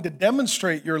 you're going to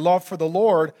demonstrate your love for the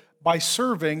Lord by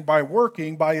serving, by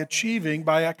working, by achieving,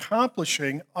 by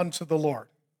accomplishing unto the Lord.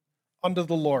 Unto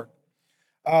the Lord.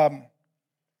 Martin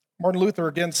Luther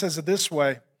again says it this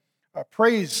way,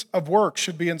 praise of work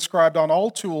should be inscribed on all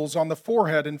tools on the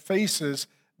forehead and faces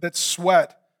that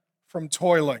sweat from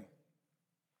toiling.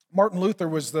 Martin Luther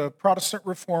was the Protestant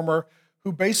reformer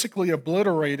who basically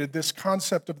obliterated this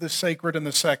concept of the sacred and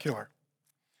the secular.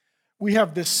 We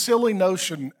have this silly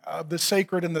notion of the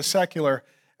sacred and the secular,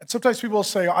 and sometimes people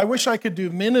say, I wish I could do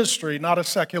ministry, not a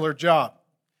secular job.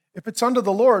 If it's unto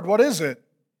the Lord, what is it?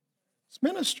 It's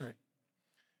ministry.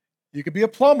 You could be a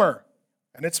plumber,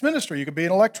 and it's ministry. You could be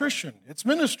an electrician. It's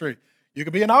ministry. You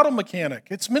could be an auto mechanic.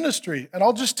 It's ministry. And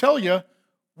I'll just tell you,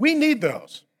 we need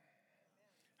those.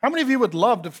 How many of you would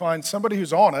love to find somebody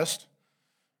who's honest,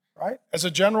 right, as a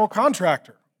general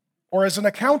contractor or as an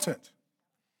accountant?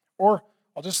 Or,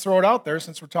 I'll just throw it out there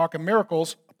since we're talking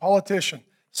miracles, a politician.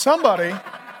 Somebody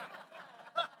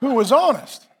who was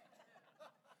honest.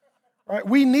 Right?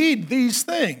 We need these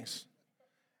things.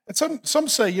 And some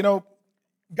say,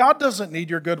 God doesn't need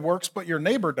your good works, but your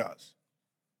neighbor does.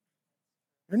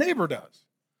 Your neighbor does.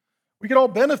 We can all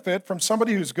benefit from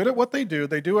somebody who's good at what they do.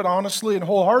 They do it honestly and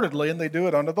wholeheartedly, and they do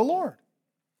it unto the Lord.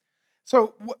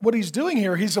 So what he's doing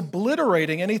here, he's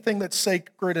obliterating anything that's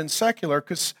sacred and secular,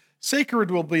 because sacred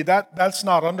will be that's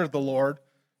not under the Lord.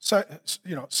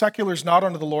 Secular is not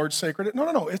under the Lord, sacred.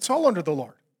 No, it's all under the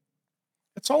Lord.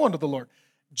 It's all under the Lord.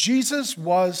 Jesus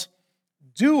was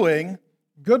doing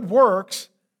good works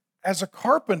as a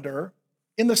carpenter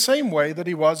in the same way that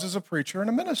he was as a preacher and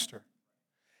a minister.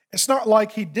 It's not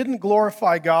like he didn't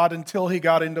glorify God until he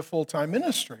got into full-time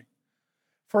ministry.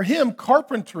 For him,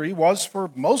 carpentry was, for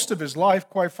most of his life,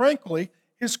 quite frankly,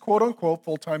 his quote-unquote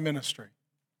full-time ministry.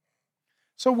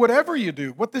 So whatever you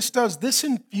do, what this does, this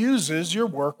infuses your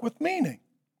work with meaning.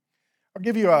 I'll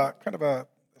give you a kind of a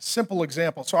simple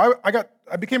example. So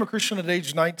I became a Christian at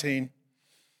age 19,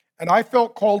 and I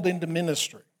felt called into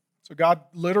ministry. So God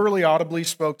literally audibly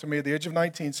spoke to me at the age of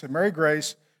 19, said, Mary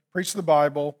Grace, preach the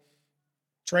Bible,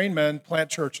 train men, plant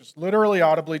churches. Literally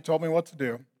audibly told me what to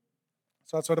do.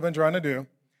 So that's what I've been trying to do.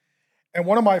 And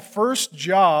one of my first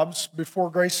jobs before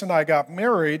Grace and I got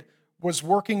married was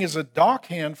working as a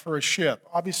dockhand for a ship.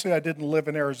 Obviously, I didn't live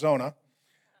in Arizona.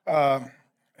 I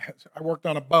worked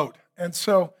on a boat. And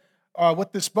so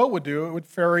what this boat would do, it would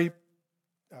ferry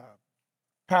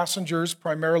passengers,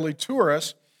 primarily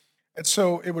tourists. And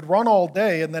so it would run all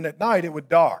day, and then at night it would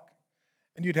dock.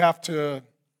 And you'd have to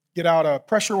get out a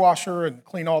pressure washer and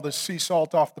clean all the sea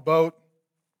salt off the boat,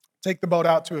 take the boat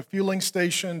out to a fueling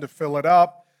station to fill it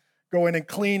up, go in and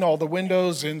clean all the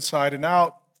windows inside and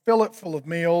out, fill it full of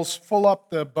meals, fill up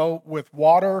the boat with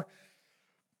water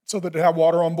so that it had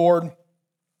water on board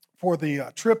for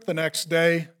the trip the next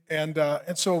day. And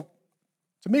so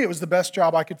to me, it was the best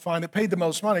job I could find. It paid the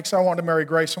most money because I wanted to marry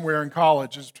Grace when we were in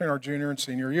college. It was between our junior and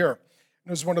senior year. It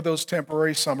was one of those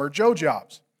temporary summer Joe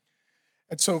jobs.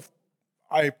 And so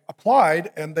I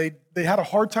applied, and they had a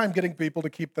hard time getting people to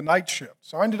keep the night shift.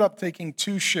 So I ended up taking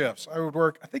 2 shifts. I would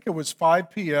work, I think it was 5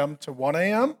 p.m. to 1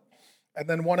 a.m., and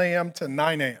then 1 a.m. to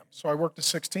 9 a.m. So I worked a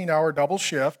 16-hour double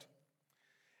shift.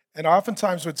 And I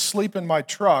oftentimes would sleep in my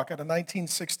truck, at a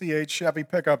 1968 Chevy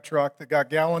pickup truck that got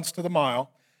gallons to the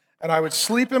mile. And I would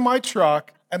sleep in my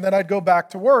truck, and then I'd go back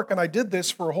to work. And I did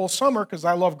this for a whole summer because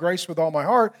I love Grace with all my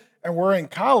heart. And we're in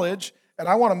college, and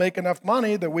I want to make enough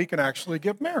money that we can actually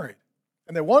get married.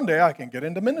 And then one day I can get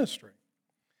into ministry.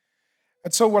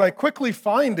 And so what I quickly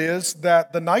find is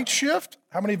that the night shift,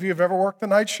 how many of you have ever worked the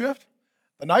night shift?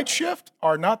 The night shift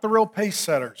are not the real pace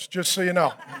setters, just so you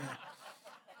know.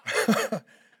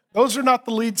 Those are not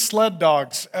the lead sled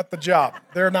dogs at the job.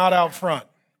 They're not out front.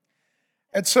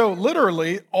 And so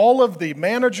literally all of the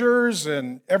managers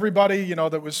and everybody,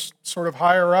 that was sort of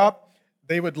higher up,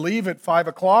 they would leave at 5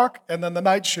 o'clock, and then the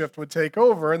night shift would take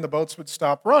over, and the boats would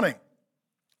stop running,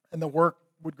 and the work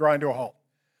would grind to a halt.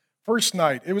 First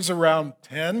night, it was around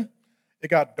 10. It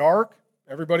got dark.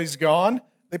 Everybody's gone.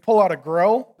 They pull out a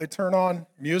grill. They turn on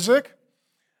music,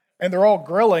 and they're all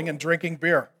grilling and drinking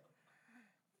beer.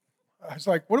 I was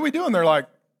like, what are we doing? They're like,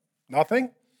 nothing.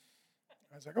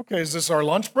 I was like, okay, is this our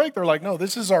lunch break? They're like, no,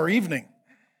 this is our evening.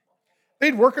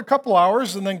 They'd work a couple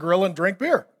hours and then grill and drink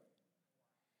beer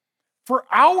for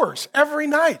hours every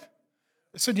night.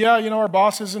 They said, yeah, our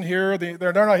boss isn't here.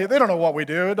 They're not here. They don't know what we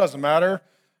do. It doesn't matter.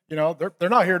 They're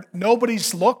not here.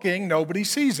 Nobody's looking. Nobody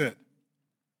sees it.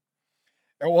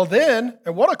 And well, then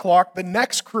at 1 o'clock, the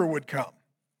next crew would come.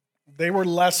 They were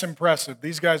less impressive.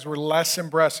 These guys were less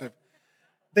impressive.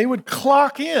 They would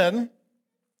clock in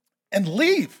and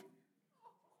leave.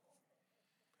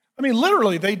 I mean,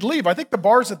 literally, they'd leave. I think the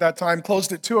bars at that time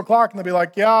closed at 2 o'clock, and they'd be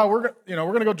like, yeah, we're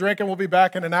going to go drink, and we'll be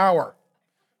back in an hour.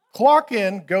 Clock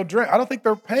in, go drink. I don't think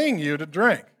they're paying you to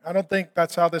drink. I don't think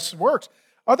that's how this works.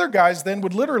 Other guys then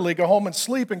would literally go home and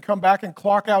sleep and come back and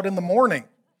clock out in the morning.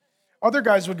 Other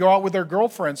guys would go out with their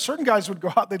girlfriends. Certain guys would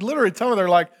go out. They'd literally tell me, they're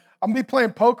like, I'm going to be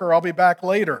playing poker. I'll be back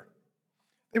later.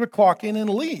 They would clock in and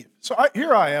leave. So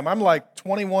here I am. I'm like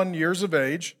 21 years of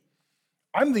age.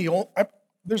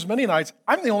 There's many nights,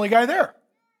 I'm the only guy there.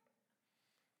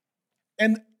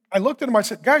 And I looked at them, I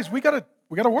said, guys, we gotta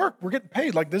work. We're getting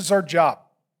paid. Like, this is our job.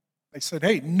 They said,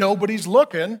 hey, nobody's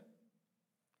looking.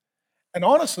 And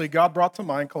honestly, God brought to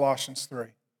mind Colossians 3.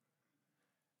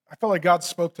 I felt like God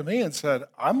spoke to me and said,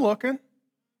 I'm looking.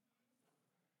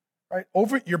 Right?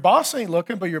 Your boss ain't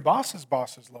looking, but your boss's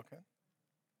boss is looking.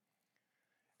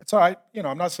 It's all right.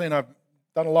 I'm not saying I've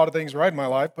done a lot of things right in my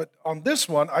life, but on this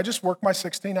one, I just worked my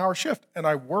 16-hour shift, and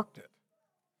I worked it.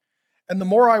 And the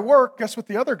more I worked, guess what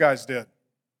the other guys did?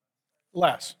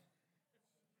 Less.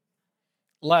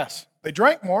 They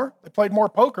drank more. They played more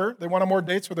poker. They went on more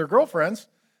dates with their girlfriends.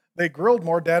 They grilled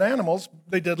more dead animals.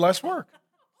 They did less work.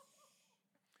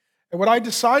 And what I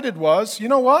decided was, you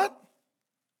know what?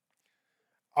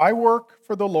 I work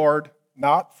for the Lord,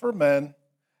 not for men,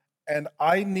 and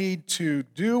I need to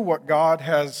do what God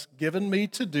has given me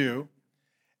to do.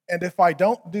 And if I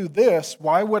don't do this,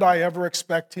 why would I ever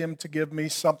expect Him to give me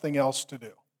something else to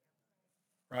do?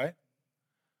 Right?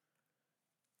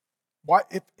 Why,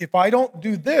 if I don't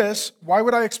do this, why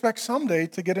would I expect someday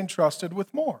to get entrusted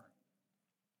with more?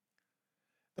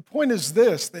 The point is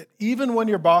this, that even when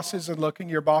your boss isn't looking,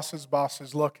 your boss's boss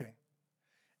is looking.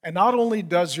 And not only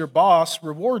does your boss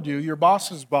reward you, your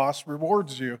boss's boss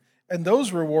rewards you. And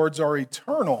those rewards are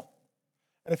eternal.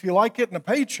 And if you like getting a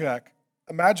paycheck,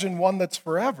 imagine one that's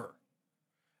forever.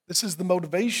 This is the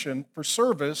motivation for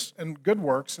service and good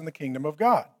works in the kingdom of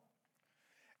God.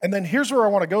 And then here's where I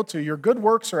want to go to. Your good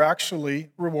works are actually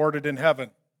rewarded in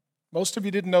heaven. Most of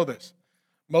you didn't know this.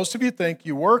 Most of you think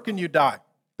you work and you die.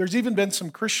 There's even been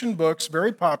some Christian books,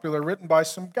 very popular, written by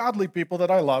some godly people that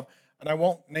I love. And I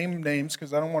won't name names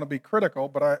because I don't want to be critical,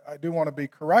 but I do want to be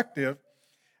corrective.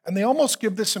 And they almost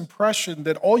give this impression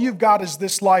that all you've got is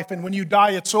this life, and when you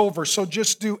die, it's over. So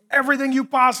just do everything you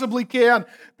possibly can,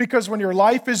 because when your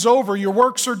life is over, your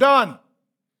works are done.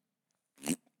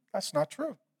 That's not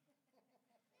true.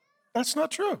 That's not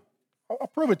true.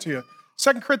 I'll prove it to you.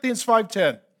 2 Corinthians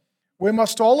 5:10. We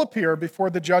must all appear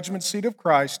before the judgment seat of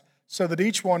Christ, so that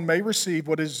each one may receive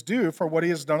what is due for what he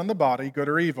has done in the body, good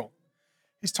or evil.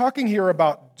 He's talking here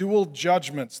about dual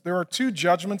judgments. There are two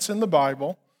judgments in the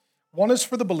Bible. One is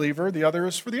for the believer, the other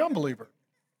is for the unbeliever.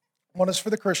 One is for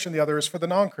the Christian, the other is for the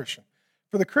non-Christian.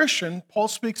 For the Christian, Paul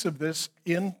speaks of this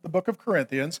in the book of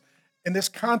Corinthians in this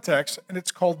context, and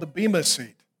it's called the Bema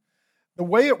seat. The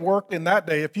way it worked in that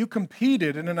day, if you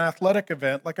competed in an athletic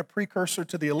event, like a precursor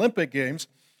to the Olympic Games,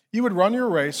 you would run your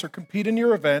race or compete in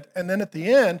your event, and then at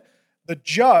the end, the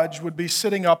judge would be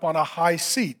sitting up on a high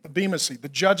seat, the Bema seat, the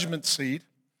judgment seat,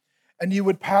 and you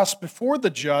would pass before the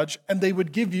judge, and they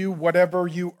would give you whatever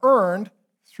you earned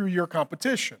through your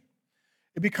competition.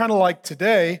 It'd be kind of like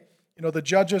today, the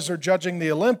judges are judging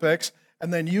the Olympics,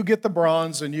 and then you get the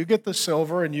bronze, and you get the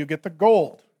silver, and you get the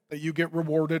gold, that you get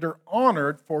rewarded or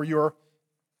honored for your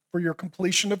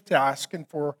completion of task and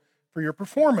for your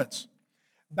performance.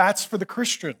 That's for the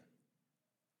Christian.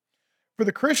 For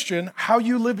the Christian, how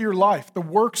you live your life, the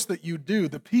works that you do,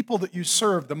 the people that you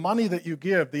serve, the money that you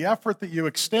give, the effort that you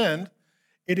extend,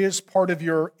 it is part of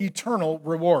your eternal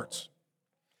rewards.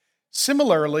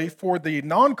 Similarly, for the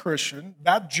non-Christian,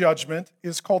 that judgment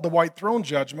is called the white throne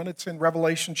judgment. It's in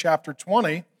Revelation chapter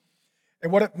 20.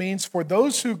 And what it means for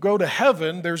those who go to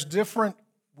heaven, there's different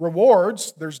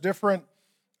rewards, there's different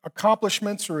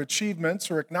accomplishments or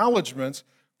achievements or acknowledgments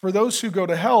For those who go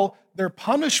to hell, their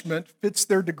punishment fits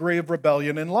their degree of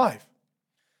rebellion in life.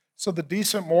 So the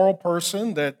decent moral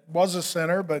person that was a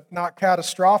sinner but not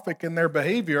catastrophic in their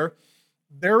behavior,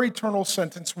 their eternal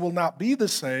sentence will not be the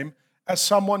same as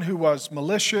someone who was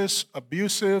malicious,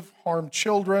 abusive, harmed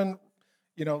children,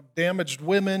 damaged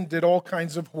women, did all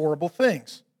kinds of horrible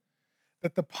things.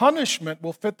 That the punishment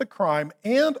will fit the crime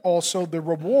and also the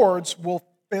rewards will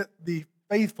fit the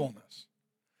faithfulness.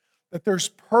 That there's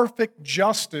perfect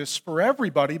justice for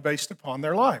everybody based upon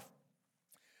their life.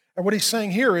 And what he's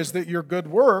saying here is that your good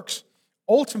works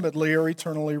ultimately are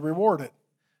eternally rewarded.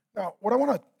 Now, what I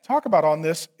want to talk about on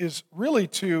this is really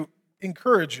to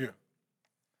encourage you.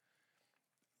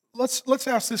 Let's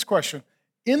ask this question.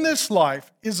 In this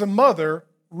life, is a mother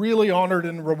really honored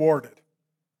and rewarded?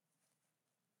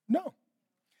 No.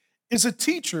 Is a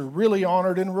teacher really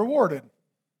honored and rewarded?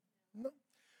 No.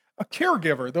 A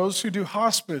caregiver, those who do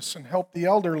hospice and help the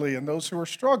elderly and those who are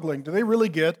struggling, do they really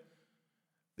get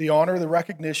the honor, the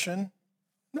recognition?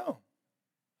 No.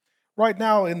 Right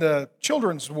now in the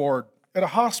children's ward at a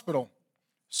hospital,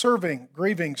 serving,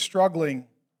 grieving, struggling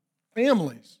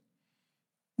families,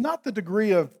 not the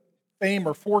degree of fame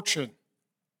or fortune.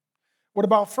 What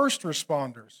about first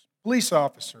responders, police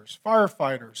officers,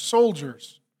 firefighters,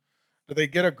 soldiers? Do they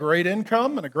get a great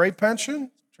income and a great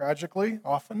pension? Tragically,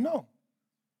 often no.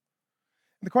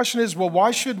 And the question is, well,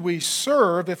 why should we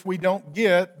serve if we don't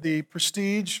get the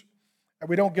prestige and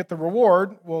we don't get the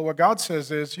reward? Well, what God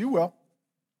says is, you will.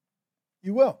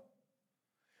 You will.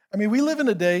 I mean, we live in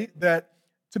a day that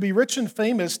to be rich and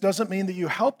famous doesn't mean that you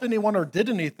helped anyone or did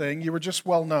anything. You were just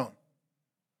well known.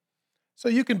 So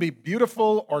you can be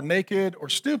beautiful or naked or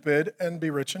stupid and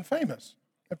be rich and famous.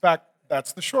 In fact,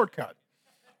 that's the shortcut.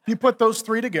 If you put those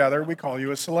three together, we call you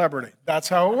a celebrity. That's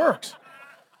how it works.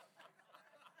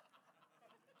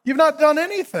 You've not done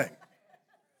anything.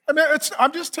 I mean,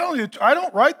 I'm just telling you, I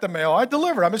don't write the mail, I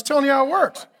deliver. I'm just telling you how it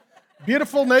works.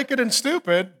 Beautiful, naked, and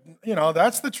stupid,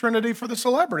 that's the trinity for the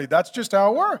celebrity. That's just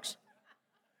how it works.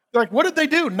 They're like, what did they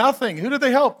do? Nothing. Who did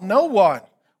they help? No one.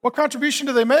 What contribution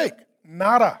do they make?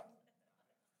 Nada.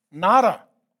 Nada.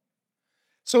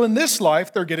 So in this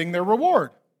life, they're getting their reward.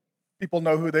 People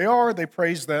know who they are, they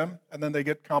praise them, and then they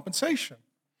get compensation.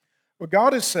 What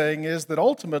God is saying is that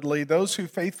ultimately, those who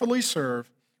faithfully serve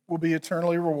will be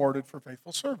eternally rewarded for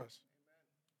faithful service.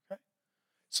 Okay?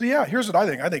 So yeah, here's what I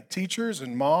think. I think teachers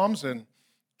and moms and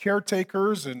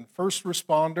caretakers and first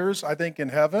responders, I think in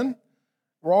heaven,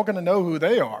 we're all going to know who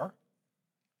they are.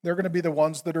 They're going to be the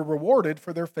ones that are rewarded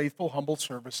for their faithful, humble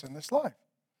service in this life.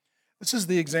 This is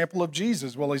the example of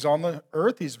Jesus. While he's on the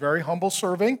earth, he's very humble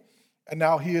serving, and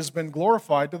now he has been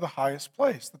glorified to the highest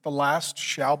place, that the last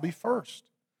shall be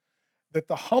first, that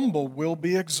the humble will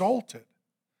be exalted.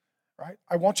 Right?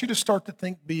 I want you to start to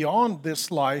think beyond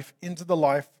this life into the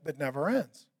life that never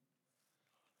ends.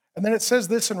 And then it says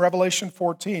this in Revelation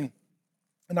 14,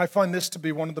 and I find this to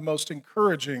be one of the most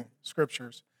encouraging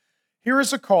scriptures. Here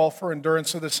is a call for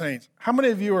endurance of the saints. How many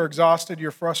of you are exhausted, you're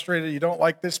frustrated, you don't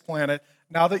like this planet?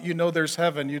 Now that you know there's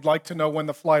heaven, you'd like to know when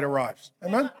the flight arrives.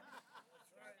 Amen?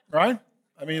 Right?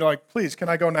 I mean, you're like, please, can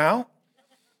I go now?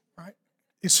 Right?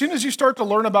 As soon as you start to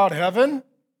learn about heaven,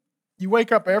 you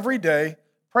wake up every day,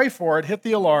 pray for it, hit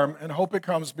the alarm, and hope it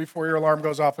comes before your alarm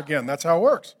goes off again. That's how it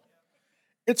works.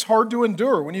 It's hard to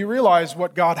endure when you realize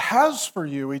what God has for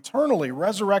you eternally,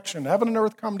 resurrection, heaven and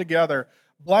earth come together,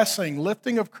 blessing,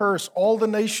 lifting of curse, all the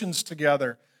nations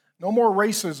together. No more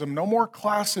racism, no more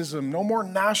classism, no more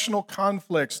national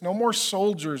conflicts, no more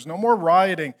soldiers, no more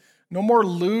rioting, no more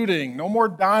looting, no more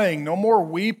dying, no more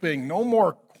weeping, no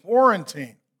more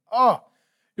quarantine. It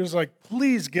was like,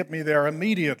 please get me there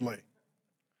immediately.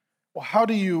 Well, how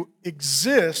do you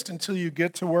exist until you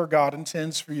get to where God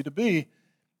intends for you to be?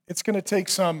 It's going to take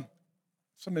some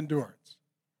endurance.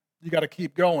 You got to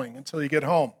keep going until you get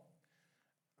home.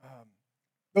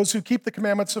 Those who keep the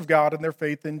commandments of God and their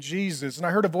faith in Jesus. And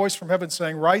I heard a voice from heaven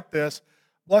saying, write this,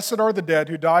 blessed are the dead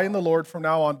who die in the Lord from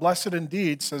now on. Blessed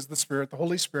indeed, says the Spirit, the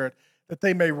Holy Spirit, that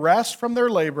they may rest from their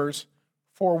labors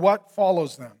for what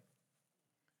follows them?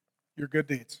 Your good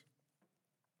deeds.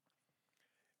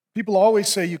 People always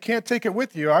say, you can't take it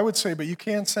with you. I would say, but you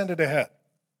can send it ahead.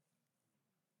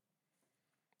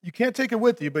 You can't take it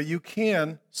with you, but you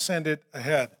can send it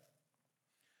ahead.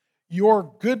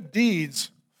 Your good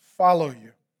deeds follow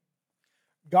you.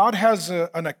 God has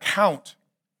an account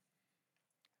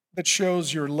that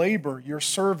shows your labor, your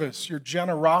service, your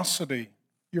generosity,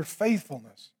 your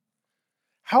faithfulness.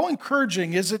 How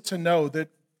encouraging is it to know that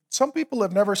some people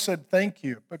have never said thank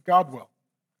you, but God will?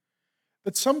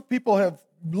 That some people have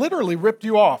literally ripped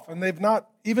you off and they've not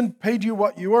even paid you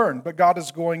what you earned, but God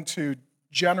is going to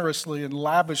generously and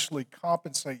lavishly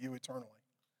compensate you eternally.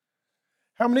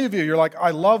 How many of you, you're like,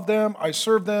 I love them, I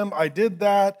served them, I did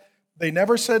that, they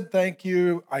never said thank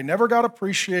you, I never got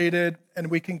appreciated, and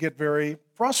we can get very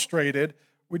frustrated.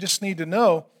 We just need to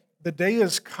know the day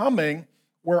is coming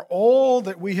where all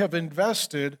that we have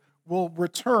invested will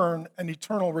return an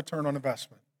eternal return on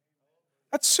investment.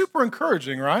 That's super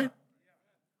encouraging, right?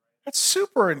 That's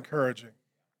super encouraging.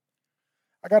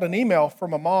 I got an email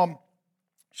from a mom.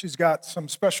 She's got some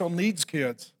special needs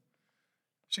kids.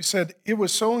 She said, it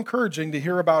was so encouraging to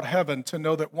hear about heaven, to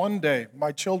know that one day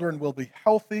my children will be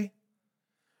healthy,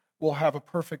 will have a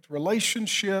perfect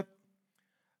relationship,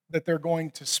 that they're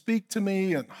going to speak to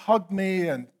me and hug me,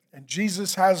 and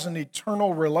Jesus has an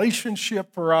eternal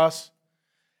relationship for us.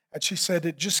 And she said,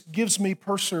 it just gives me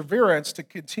perseverance to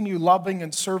continue loving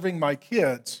and serving my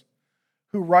kids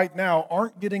who right now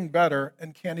aren't getting better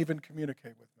and can't even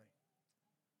communicate with me.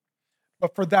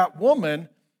 But for that woman,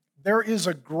 there is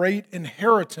a great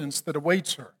inheritance that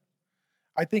awaits her.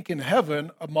 I think in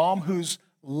heaven, a mom who's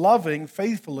loving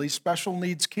faithfully special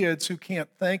needs kids who can't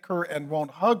thank her and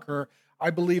won't hug her, I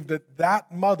believe that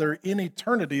that mother in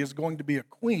eternity is going to be a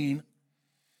queen,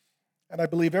 and I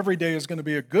believe every day is going to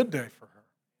be a good day for her.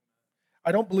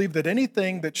 I don't believe that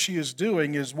anything that she is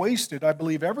doing is wasted. I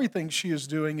believe everything she is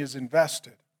doing is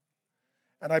invested.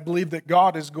 And I believe that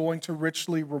God is going to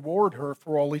richly reward her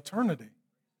for all eternity.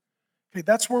 Okay,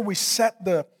 that's where we set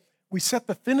the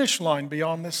finish line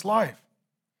beyond this life.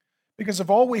 Because if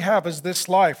all we have is this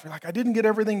life, like, I didn't get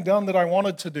everything done that I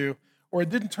wanted to do, or it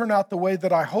didn't turn out the way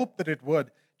that I hoped that it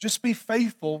would, just be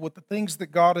faithful with the things that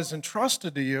God has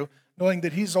entrusted to you, knowing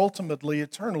that He's ultimately,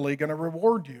 eternally going to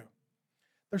reward you.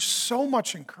 There's so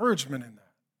much encouragement in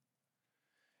that.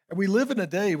 And we live in a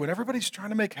day when everybody's trying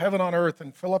to make heaven on earth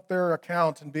and fill up their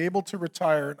account and be able to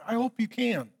retire. And I hope you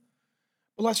can.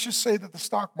 But let's just say that the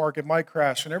stock market might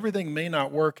crash and everything may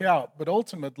not work out. But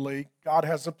ultimately, God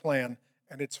has a plan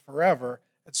and it's forever.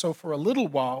 And so for a little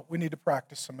while, we need to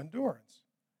practice some endurance.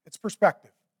 It's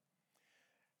perspective.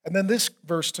 And then this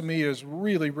verse to me is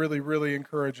really, really, really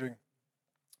encouraging.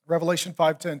 Revelation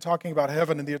 5:10, talking about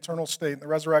heaven and the eternal state and the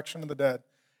resurrection of the dead.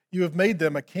 You have made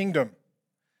them a kingdom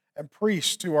and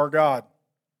priests to our God.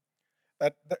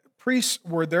 That priests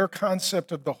were their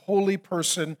concept of the holy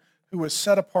person who was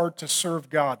set apart to serve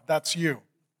God. That's you.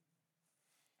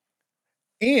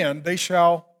 And they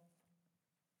shall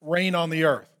reign on the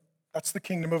earth. That's the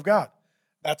kingdom of God.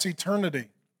 That's eternity.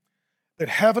 That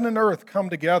heaven and earth come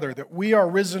together, that we are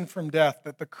risen from death,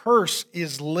 that the curse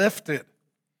is lifted,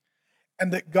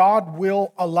 and that God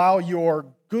will allow your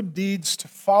good deeds to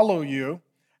follow you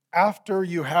after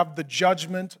you have the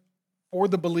judgment for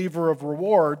the believer of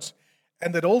rewards,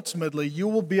 and that ultimately you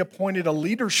will be appointed a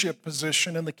leadership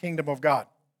position in the kingdom of God.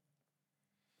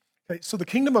 Okay, so the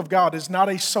kingdom of God is not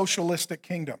a socialistic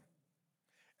kingdom.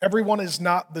 Everyone is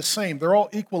not the same. They're all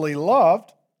equally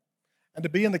loved, and to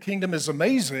be in the kingdom is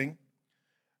amazing,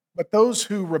 but those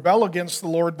who rebel against the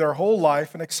Lord their whole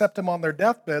life and accept Him on their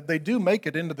deathbed, they do make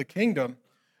it into the kingdom.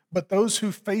 But those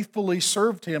who faithfully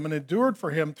served Him and endured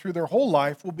for Him through their whole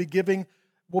life will be given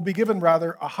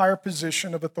a higher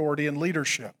position of authority and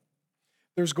leadership.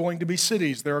 There's going to be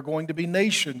cities, there are going to be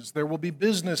nations, there will be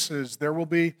businesses, there will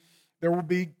be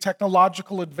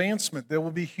technological advancement, there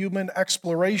will be human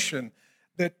exploration.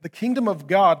 That the kingdom of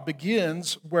God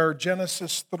begins where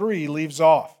Genesis 3 leaves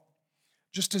off.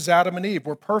 Just as Adam and Eve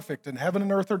were perfect and heaven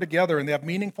and earth are together and they have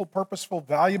meaningful, purposeful,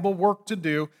 valuable work to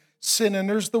do, sin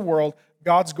enters the world,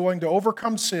 God's going to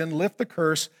overcome sin, lift the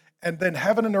curse, and then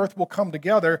heaven and earth will come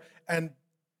together and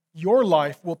your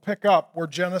life will pick up where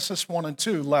Genesis 1 and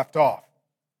 2 left off.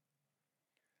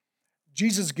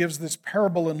 Jesus gives this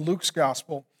parable in Luke's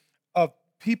gospel of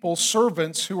people,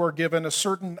 servants, who are given a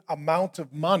certain amount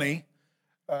of money,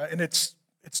 and it's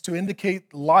to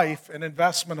indicate life and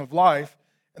investment of life.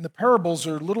 And the parables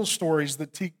are little stories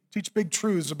that teach big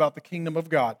truths about the kingdom of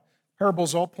God.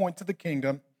 Parables all point to the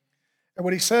kingdom. And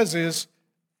what he says is,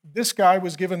 this guy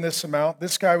was given this amount,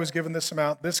 this guy was given this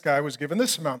amount, this guy was given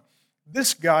this amount.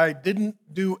 This guy didn't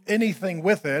do anything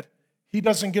with it. He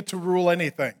doesn't get to rule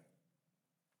anything.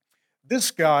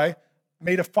 This guy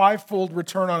made a 5-fold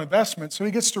return on investment, so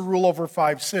he gets to rule over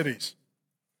 5 cities.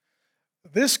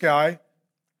 This guy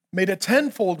made a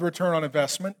 10-fold return on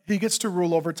investment. He gets to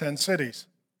rule over 10 cities.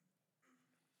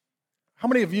 How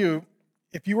many of you,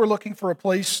 if you were looking for a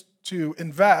place to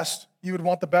invest, you would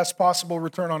want the best possible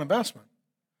return on investment?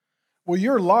 Well,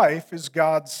 your life is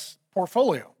God's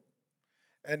portfolio,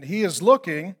 and He is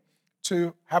looking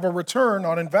to have a return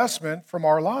on investment from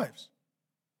our lives.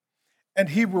 And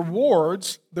He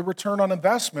rewards the return on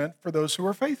investment for those who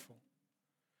are faithful.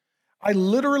 I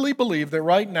literally believe that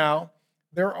right now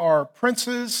there are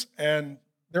princes and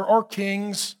there are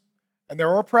kings and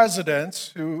there are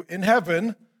presidents who in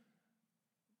heaven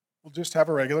will just have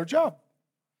a regular job.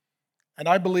 And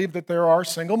I believe that there are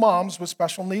single moms with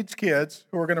special needs kids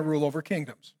who are going to rule over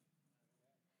kingdoms.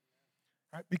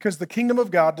 Right? Because the kingdom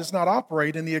of God does not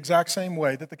operate in the exact same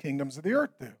way that the kingdoms of the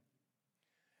earth do.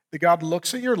 That God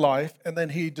looks at your life and then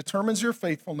he determines your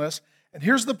faithfulness. And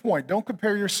here's the point, don't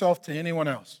compare yourself to anyone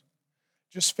else.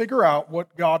 Just figure out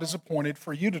what God has appointed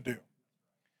for you to do.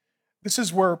 This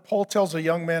is where Paul tells a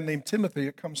young man named Timothy,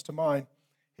 it comes to mind.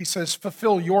 He says,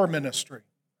 fulfill your ministry.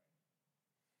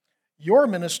 Your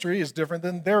ministry is different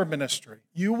than their ministry.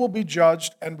 You will be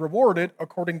judged and rewarded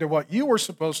according to what you were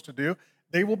supposed to do.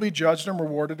 They will be judged and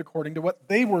rewarded according to what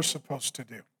they were supposed to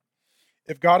do.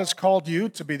 If God has called you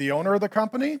to be the owner of the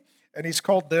company, and he's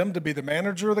called them to be the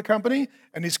manager of the company,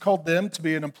 and he's called them to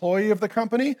be an employee of the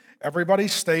company, everybody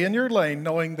stay in your lane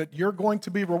knowing that you're going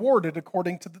to be rewarded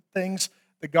according to the things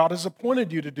that God has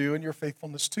appointed you to do and your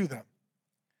faithfulness to them.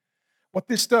 What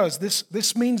this does,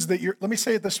 this means that let me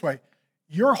say it this way,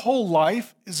 your whole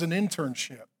life is an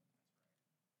internship.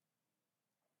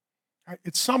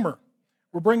 It's summer.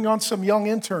 We're bringing on some young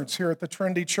interns here at the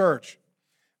Trinity Church.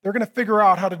 They're going to figure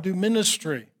out how to do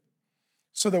ministry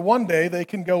so that one day they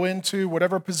can go into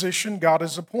whatever position God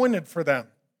has appointed for them.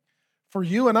 For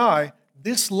you and I,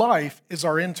 this life is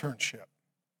our internship.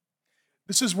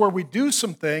 This is where we do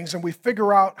some things and we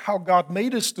figure out how God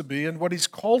made us to be and what he's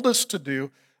called us to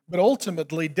do. But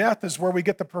ultimately, death is where we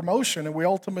get the promotion and we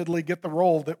ultimately get the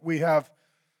role that we have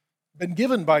been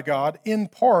given by God, in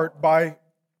part by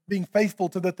being faithful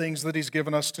to the things that he's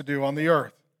given us to do on the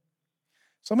earth.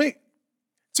 So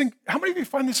how many of you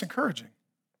find this encouraging?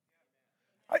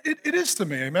 It is to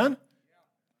me, amen?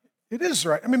 It is,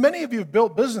 right? I mean, many of you have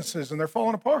built businesses and they're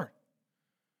falling apart.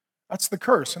 That's the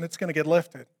curse, and it's going to get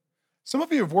lifted. Some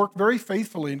of you have worked very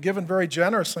faithfully and given very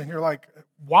generously, and you're like,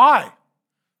 why?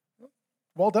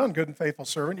 Well done, good and faithful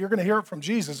servant. You're going to hear it from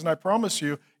Jesus, and I promise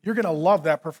you, you're going to love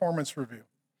that performance review.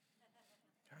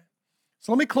 Okay?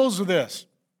 So let me close with this.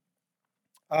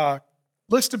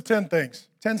 List of 10 things.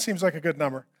 10 seems like a good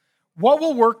number. What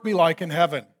will work be like in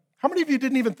heaven? How many of you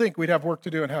didn't even think we'd have work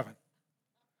to do in heaven?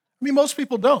 I mean, most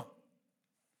people don't.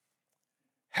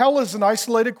 Hell is an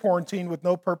isolated quarantine with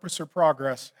no purpose or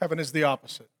progress. Heaven is the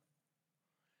opposite.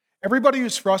 Everybody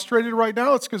who's frustrated right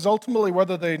now, it's because ultimately,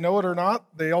 whether they know it or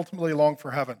not, they ultimately long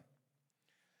for heaven.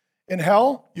 In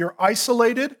hell, you're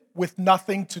isolated with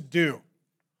nothing to do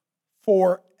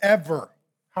forever.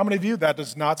 How many of you, that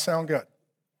does not sound good?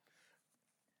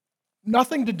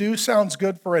 Nothing to do sounds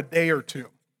good for a day or two.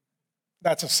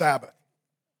 That's a Sabbath.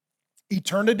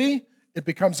 Eternity, it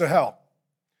becomes a hell.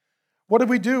 What do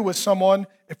we do with someone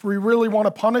if we really want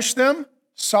to punish them?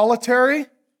 Solitary.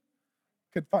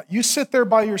 You sit there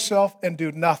by yourself and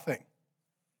do nothing.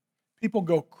 People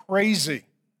go crazy.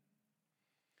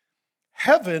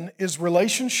 Heaven is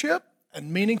relationship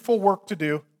and meaningful work to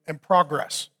do and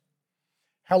progress.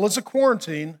 Hell is a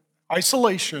quarantine,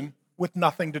 isolation with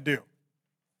nothing to do.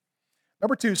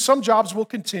 Number 2, some jobs will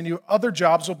continue, other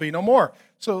jobs will be no more.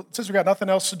 So since we've got nothing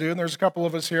else to do, and there's a couple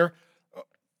of us here,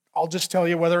 I'll just tell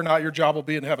you whether or not your job will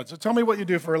be in heaven. So tell me what you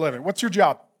do for a living. What's your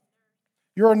job?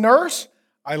 You're a nurse?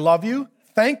 I love you.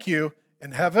 Thank you.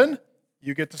 In heaven,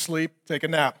 you get to sleep, take a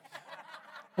nap.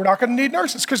 We're not going to need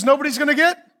nurses because nobody's going to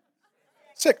get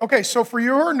sick. Okay, so for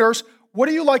you who are a nurse, what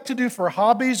do you like to do for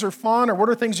hobbies or fun, or what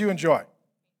are things you enjoy?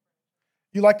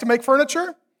 You like to make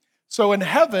furniture? So in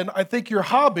heaven, I think your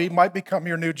hobby might become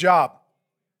your new job.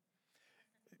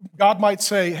 God might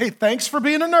say, hey, thanks for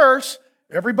being a nurse.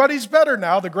 Everybody's better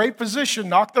now. The great physician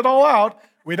knocked it all out.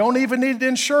 We don't even need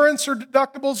insurance or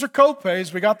deductibles or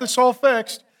copays. We got this all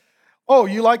fixed. Oh,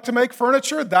 you like to make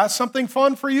furniture? That's something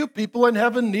fun for you. People in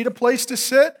heaven need a place to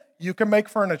sit. You can make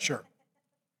furniture.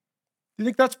 Do you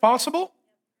think that's possible?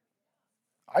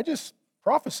 I just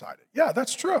prophesied it. Yeah,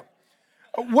 that's true.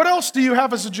 What else do you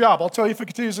have as a job? I'll tell you if it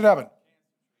continues in heaven.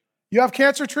 You have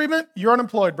cancer treatment? You're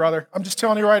unemployed, brother. I'm just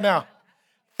telling you right now.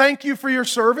 Thank you for your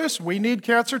service. We need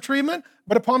cancer treatment.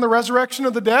 But upon the resurrection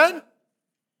of the dead,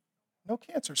 no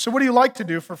cancer. So what do you like to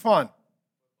do for fun?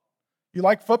 You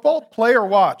like football? Play or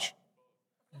watch?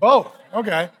 Both.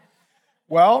 Okay.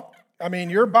 Well, I mean,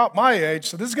 you're about my age,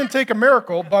 so this is going to take a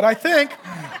miracle, but I think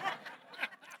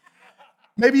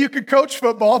maybe you could coach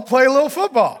football, play a little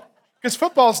football. Because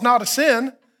football is not a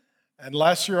sin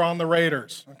unless you're on the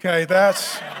Raiders. Okay,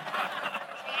 that's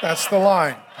the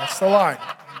line. That's the line.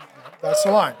 That's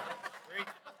the line.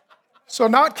 So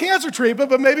not cancer treatment,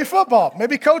 but maybe football.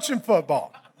 Maybe coaching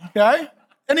football. Okay?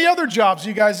 Any other jobs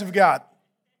you guys have got?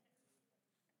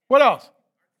 What else?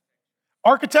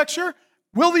 Architecture,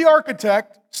 will the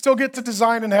architect still get to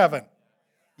design in heaven?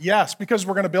 Yes, because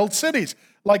we're going to build cities.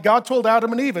 Like God told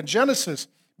Adam and Eve in Genesis,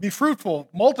 be fruitful,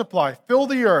 multiply, fill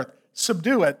the earth,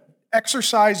 subdue it,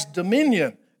 exercise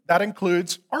dominion. That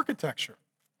includes architecture.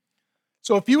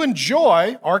 So if you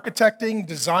enjoy architecting,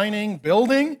 designing,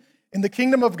 building in the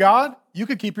kingdom of God, you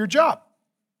could keep your job.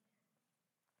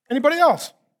 Anybody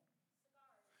else?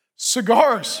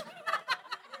 Cigars.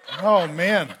 Oh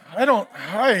man, I don't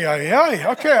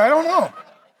know.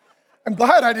 I'm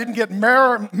glad I didn't get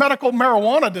medical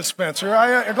marijuana dispenser.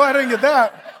 I'm glad I didn't get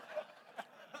that.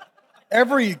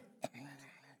 Every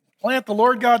plant the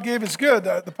Lord God gave is good.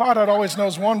 The pothead always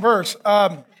knows one verse.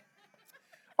 All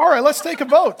right, let's take a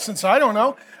vote since I don't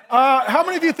know. How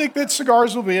many of you think that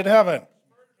cigars will be in heaven?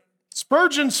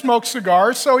 Spurgeon smokes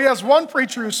cigars, so he has one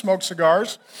preacher who smokes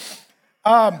cigars.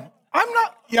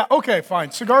 Okay,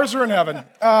 fine. Cigars are in heaven.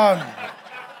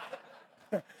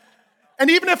 And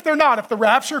even if they're not, if the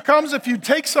rapture comes, if you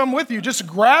take some with you, just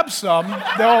grab some,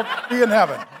 they'll be in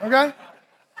heaven, okay?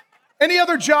 Any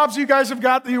other jobs you guys have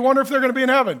got that you wonder if they're going to be in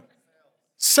heaven?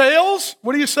 Sales?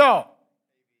 What do you sell?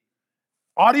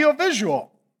 Audio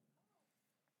visual.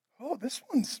 Oh, this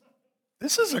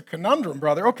is a conundrum,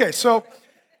 brother. Okay, so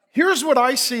here's what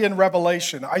I see in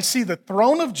Revelation. I see the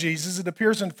throne of Jesus. It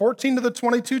appears in 14 to the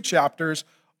 22 chapters.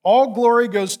 All glory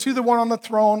goes to the one on the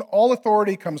throne. All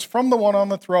authority comes from the one on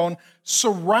the throne.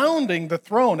 Surrounding the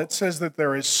throne, it says that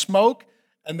there is smoke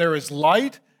and there is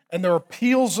light and there are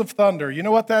peals of thunder. You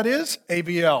know what that is?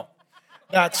 AVL.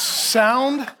 That's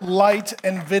sound, light,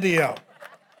 and video.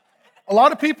 A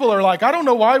lot of people are like, I don't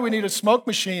know why we need a smoke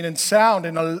machine and sound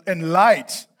and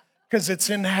lights, because it's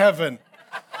in heaven.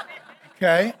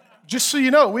 Okay? Just so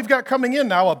you know, we've got coming in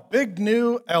now a big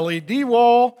new LED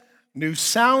wall. New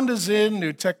sound is in,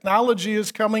 new technology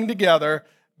is coming together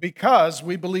because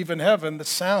we believe in heaven the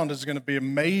sound is going to be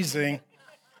amazing.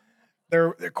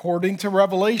 According to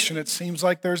Revelation, it seems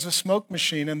like there's a smoke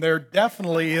machine and there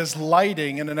definitely is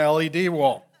lighting in an LED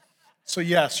wall. So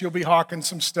yes, you'll be hawking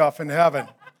some stuff in heaven,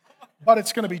 but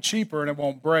it's going to be cheaper and it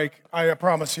won't break. I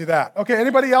promise you that. Okay,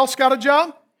 anybody else got a job?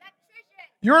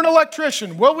 Electrician. You're an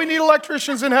electrician. Will we need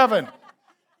electricians in heaven?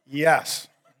 Yes.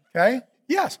 Okay?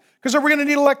 Yes. Because are we going to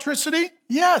need electricity?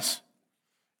 Yes.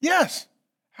 Yes.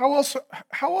 How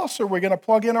else are we going to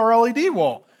plug in our LED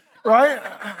wall? Right?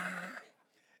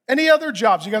 Any other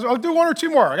jobs? You guys, I'll do one or two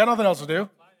more. I got nothing else to do.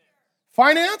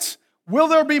 Finance? Will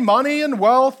there be money and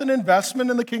wealth and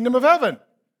investment in the kingdom of heaven?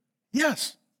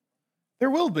 Yes. There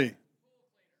will be.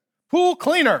 Pool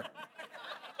cleaner.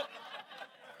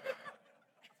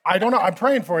 I don't know. I'm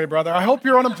praying for you, brother. I hope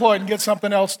you're unemployed and get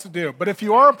something else to do. But if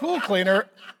you are a pool cleaner,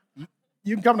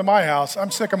 you can come to my house.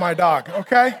 I'm sick of my dog,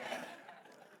 okay?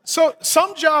 So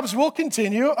some jobs will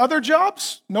continue. Other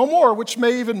jobs, no more, which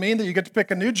may even mean that you get to pick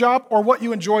a new job or what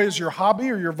you enjoy as your hobby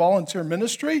or your volunteer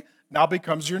ministry now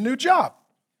becomes your new job.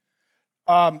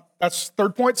 That's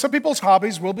third point. Some people's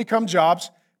hobbies will become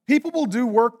jobs. People will do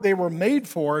work they were made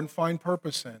for and find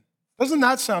purpose in. Doesn't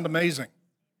that sound amazing?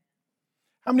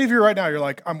 How many of you right now, you're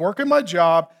like, I'm working my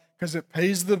job because it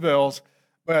pays the bills,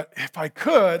 but if I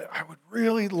could, I would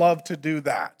really love to do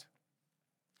that.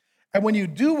 And when you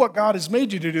do what God has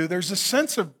made you to do, there's a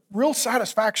sense of real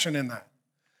satisfaction in that.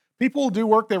 People will do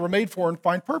work they were made for and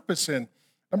find purpose in.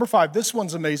 Number 5, this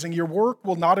one's amazing. Your work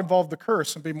will not involve the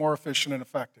curse and be more efficient and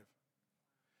effective.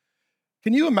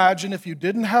 Can you imagine if you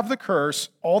didn't have the curse,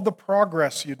 all the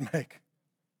progress you'd make?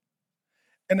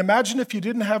 And imagine if you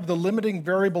didn't have the limiting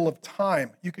variable of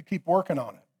time, you could keep working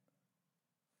on it.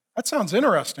 That sounds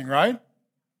interesting, right?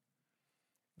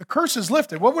 The curse is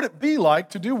lifted. What would it be like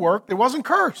to do work that wasn't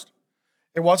cursed?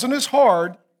 It wasn't as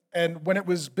hard, and when it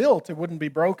was built, it wouldn't be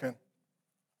broken.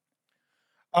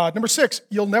 Number 6,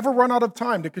 you'll never run out of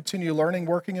time to continue learning,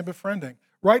 working, and befriending.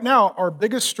 Right now, our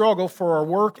biggest struggle for our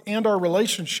work and our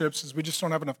relationships is we just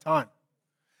don't have enough time.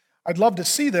 I'd love to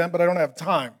see them, but I don't have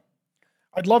time.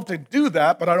 I'd love to do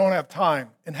that, but I don't have time.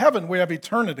 In heaven, we have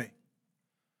eternity.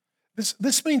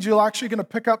 This means you're actually going to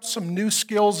pick up some new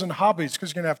skills and hobbies because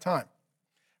you're going to have time.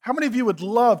 How many of you would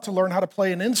love to learn how to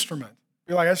play an instrument?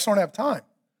 You're like, I just don't have time.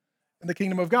 In the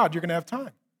kingdom of God, you're going to have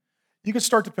time. You can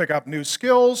start to pick up new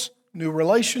skills, new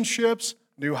relationships,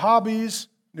 new hobbies,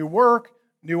 new work,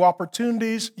 new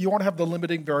opportunities. You won't have the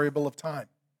limiting variable of time.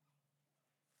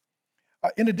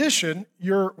 In addition,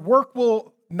 your work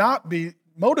will not be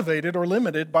motivated or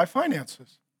limited by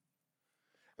finances.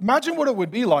 Imagine what it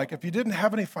would be like if you didn't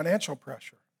have any financial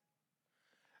pressure.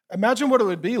 Imagine what it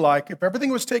would be like if everything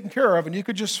was taken care of and you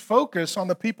could just focus on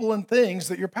the people and things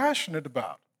that you're passionate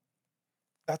about.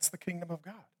 That's the kingdom of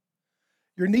God.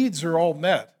 Your needs are all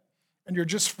met. and you're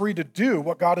just free to do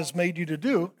what God has made you to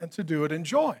do and to do it in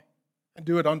joy and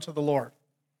do it unto the Lord.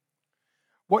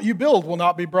 What you build will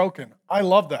not be broken. I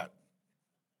love that.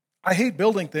 I hate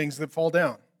building things that fall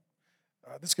down.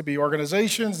 This could be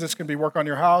organizations. This could be work on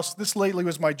your house. This lately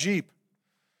was my Jeep.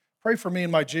 Pray for me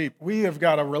and my Jeep. We have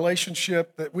got a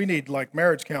relationship that we need like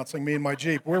marriage counseling, me and my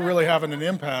Jeep. We're really having an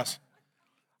impasse.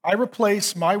 I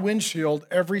replace my windshield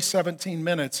every 17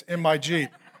 minutes in my Jeep.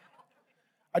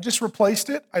 I just replaced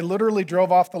it. I literally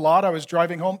drove off the lot. I was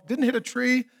driving home. Didn't hit a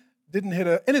tree. Didn't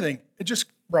hit anything. It just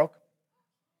broke.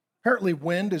 Apparently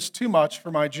wind is too much for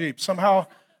my Jeep. Somehow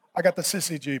I got the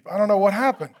sissy Jeep. I don't know what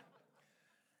happened.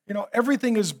 You know,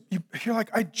 everything is, you're like,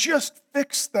 I just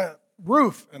fixed the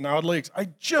roof and now it leaks. I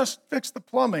just fixed the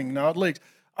plumbing, now it leaks.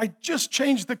 I just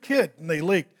changed the kit and they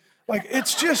leaked. Like,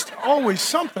 it's just always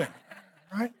something,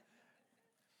 right?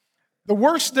 The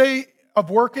worst day of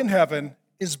work in heaven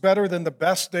is better than the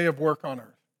best day of work on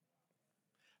earth.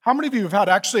 How many of you have had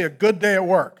actually a good day at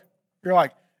work? You're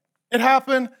like, it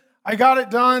happened, I got it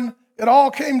done, it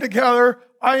all came together,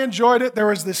 I enjoyed it. There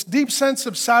was this deep sense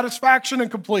of satisfaction and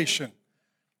completion.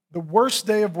 The worst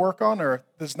day of work on earth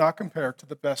does not compare to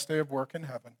the best day of work in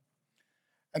heaven.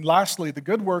 And lastly, the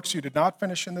good works you did not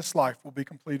finish in this life will be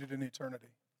completed in eternity.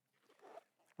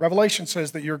 Revelation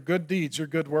says that your good deeds, your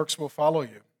good works will follow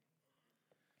you.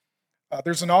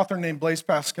 There's an author named Blaise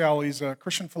Pascal. He's a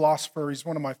Christian philosopher. He's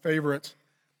one of my favorites.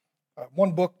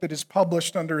 One book that is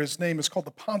published under his name is called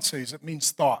The Pensées. It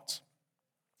means thoughts.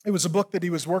 It was a book that he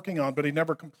was working on, but he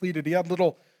never completed. He had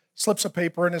little slips of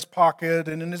paper in his pocket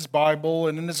and in his Bible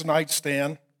and in his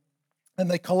nightstand. And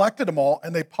they collected them all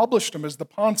and they published them as the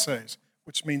Pensées,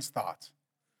 which means thoughts.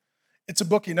 It's a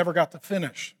book he never got to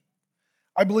finish.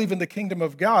 I believe in the kingdom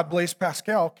of God, Blaise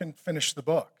Pascal can finish the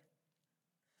book.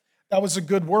 That was a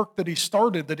good work that he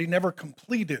started that he never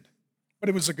completed, but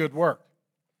it was a good work.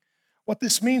 What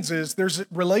this means is there's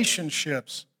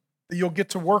relationships that you'll get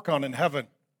to work on in heaven.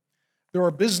 There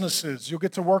are businesses you'll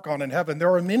get to work on in heaven.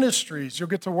 There are ministries you'll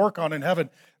get to work on in heaven.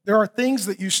 There are things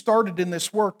that you started in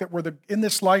this work that were in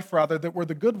this life that were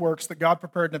the good works that God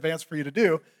prepared in advance for you to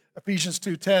do, Ephesians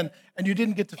 2:10, and you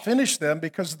didn't get to finish them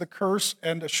because of the curse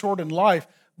and a shortened life,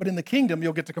 but in the kingdom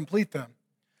you'll get to complete them.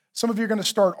 Some of you are going to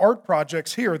start art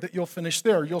projects here that you'll finish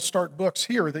there. You'll start books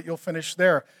here that you'll finish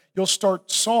there. You'll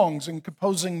start songs and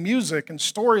composing music and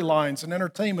storylines and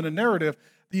entertainment and narrative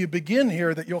that you begin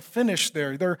here that you'll finish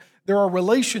there. There are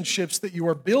relationships that you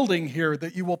are building here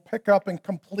that you will pick up and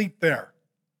complete there.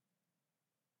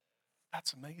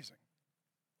 That's amazing.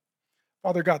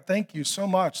 Father God, thank you so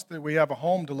much that we have a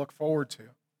home to look forward to.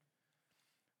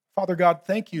 Father God,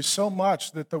 thank you so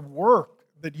much that the work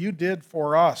that you did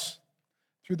for us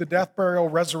through the death, burial,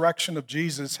 resurrection of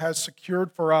Jesus has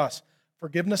secured for us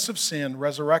forgiveness of sin,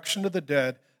 resurrection of the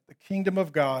dead, the kingdom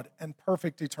of God, and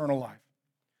perfect eternal life.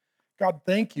 God,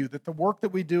 thank you that the work that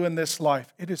we do in this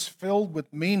life, it is filled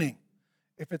with meaning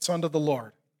if it's unto the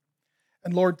Lord.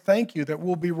 And Lord, thank you that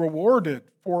we'll be rewarded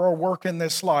for our work in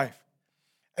this life.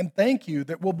 And thank you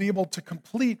that we'll be able to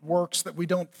complete works that we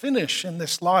don't finish in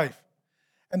this life.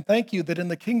 And thank you that in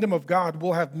the kingdom of God,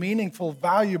 we'll have meaningful,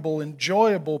 valuable,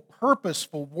 enjoyable,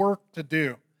 purposeful work to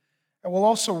do. And we'll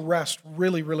also rest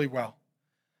really, really well.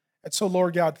 And so,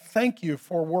 Lord God, thank you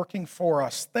for working for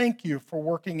us. Thank you for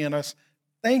working in us.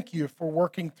 Thank you for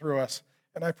working through us.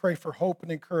 And I pray for hope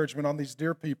and encouragement on these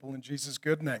dear people in Jesus'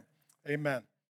 good name. Amen.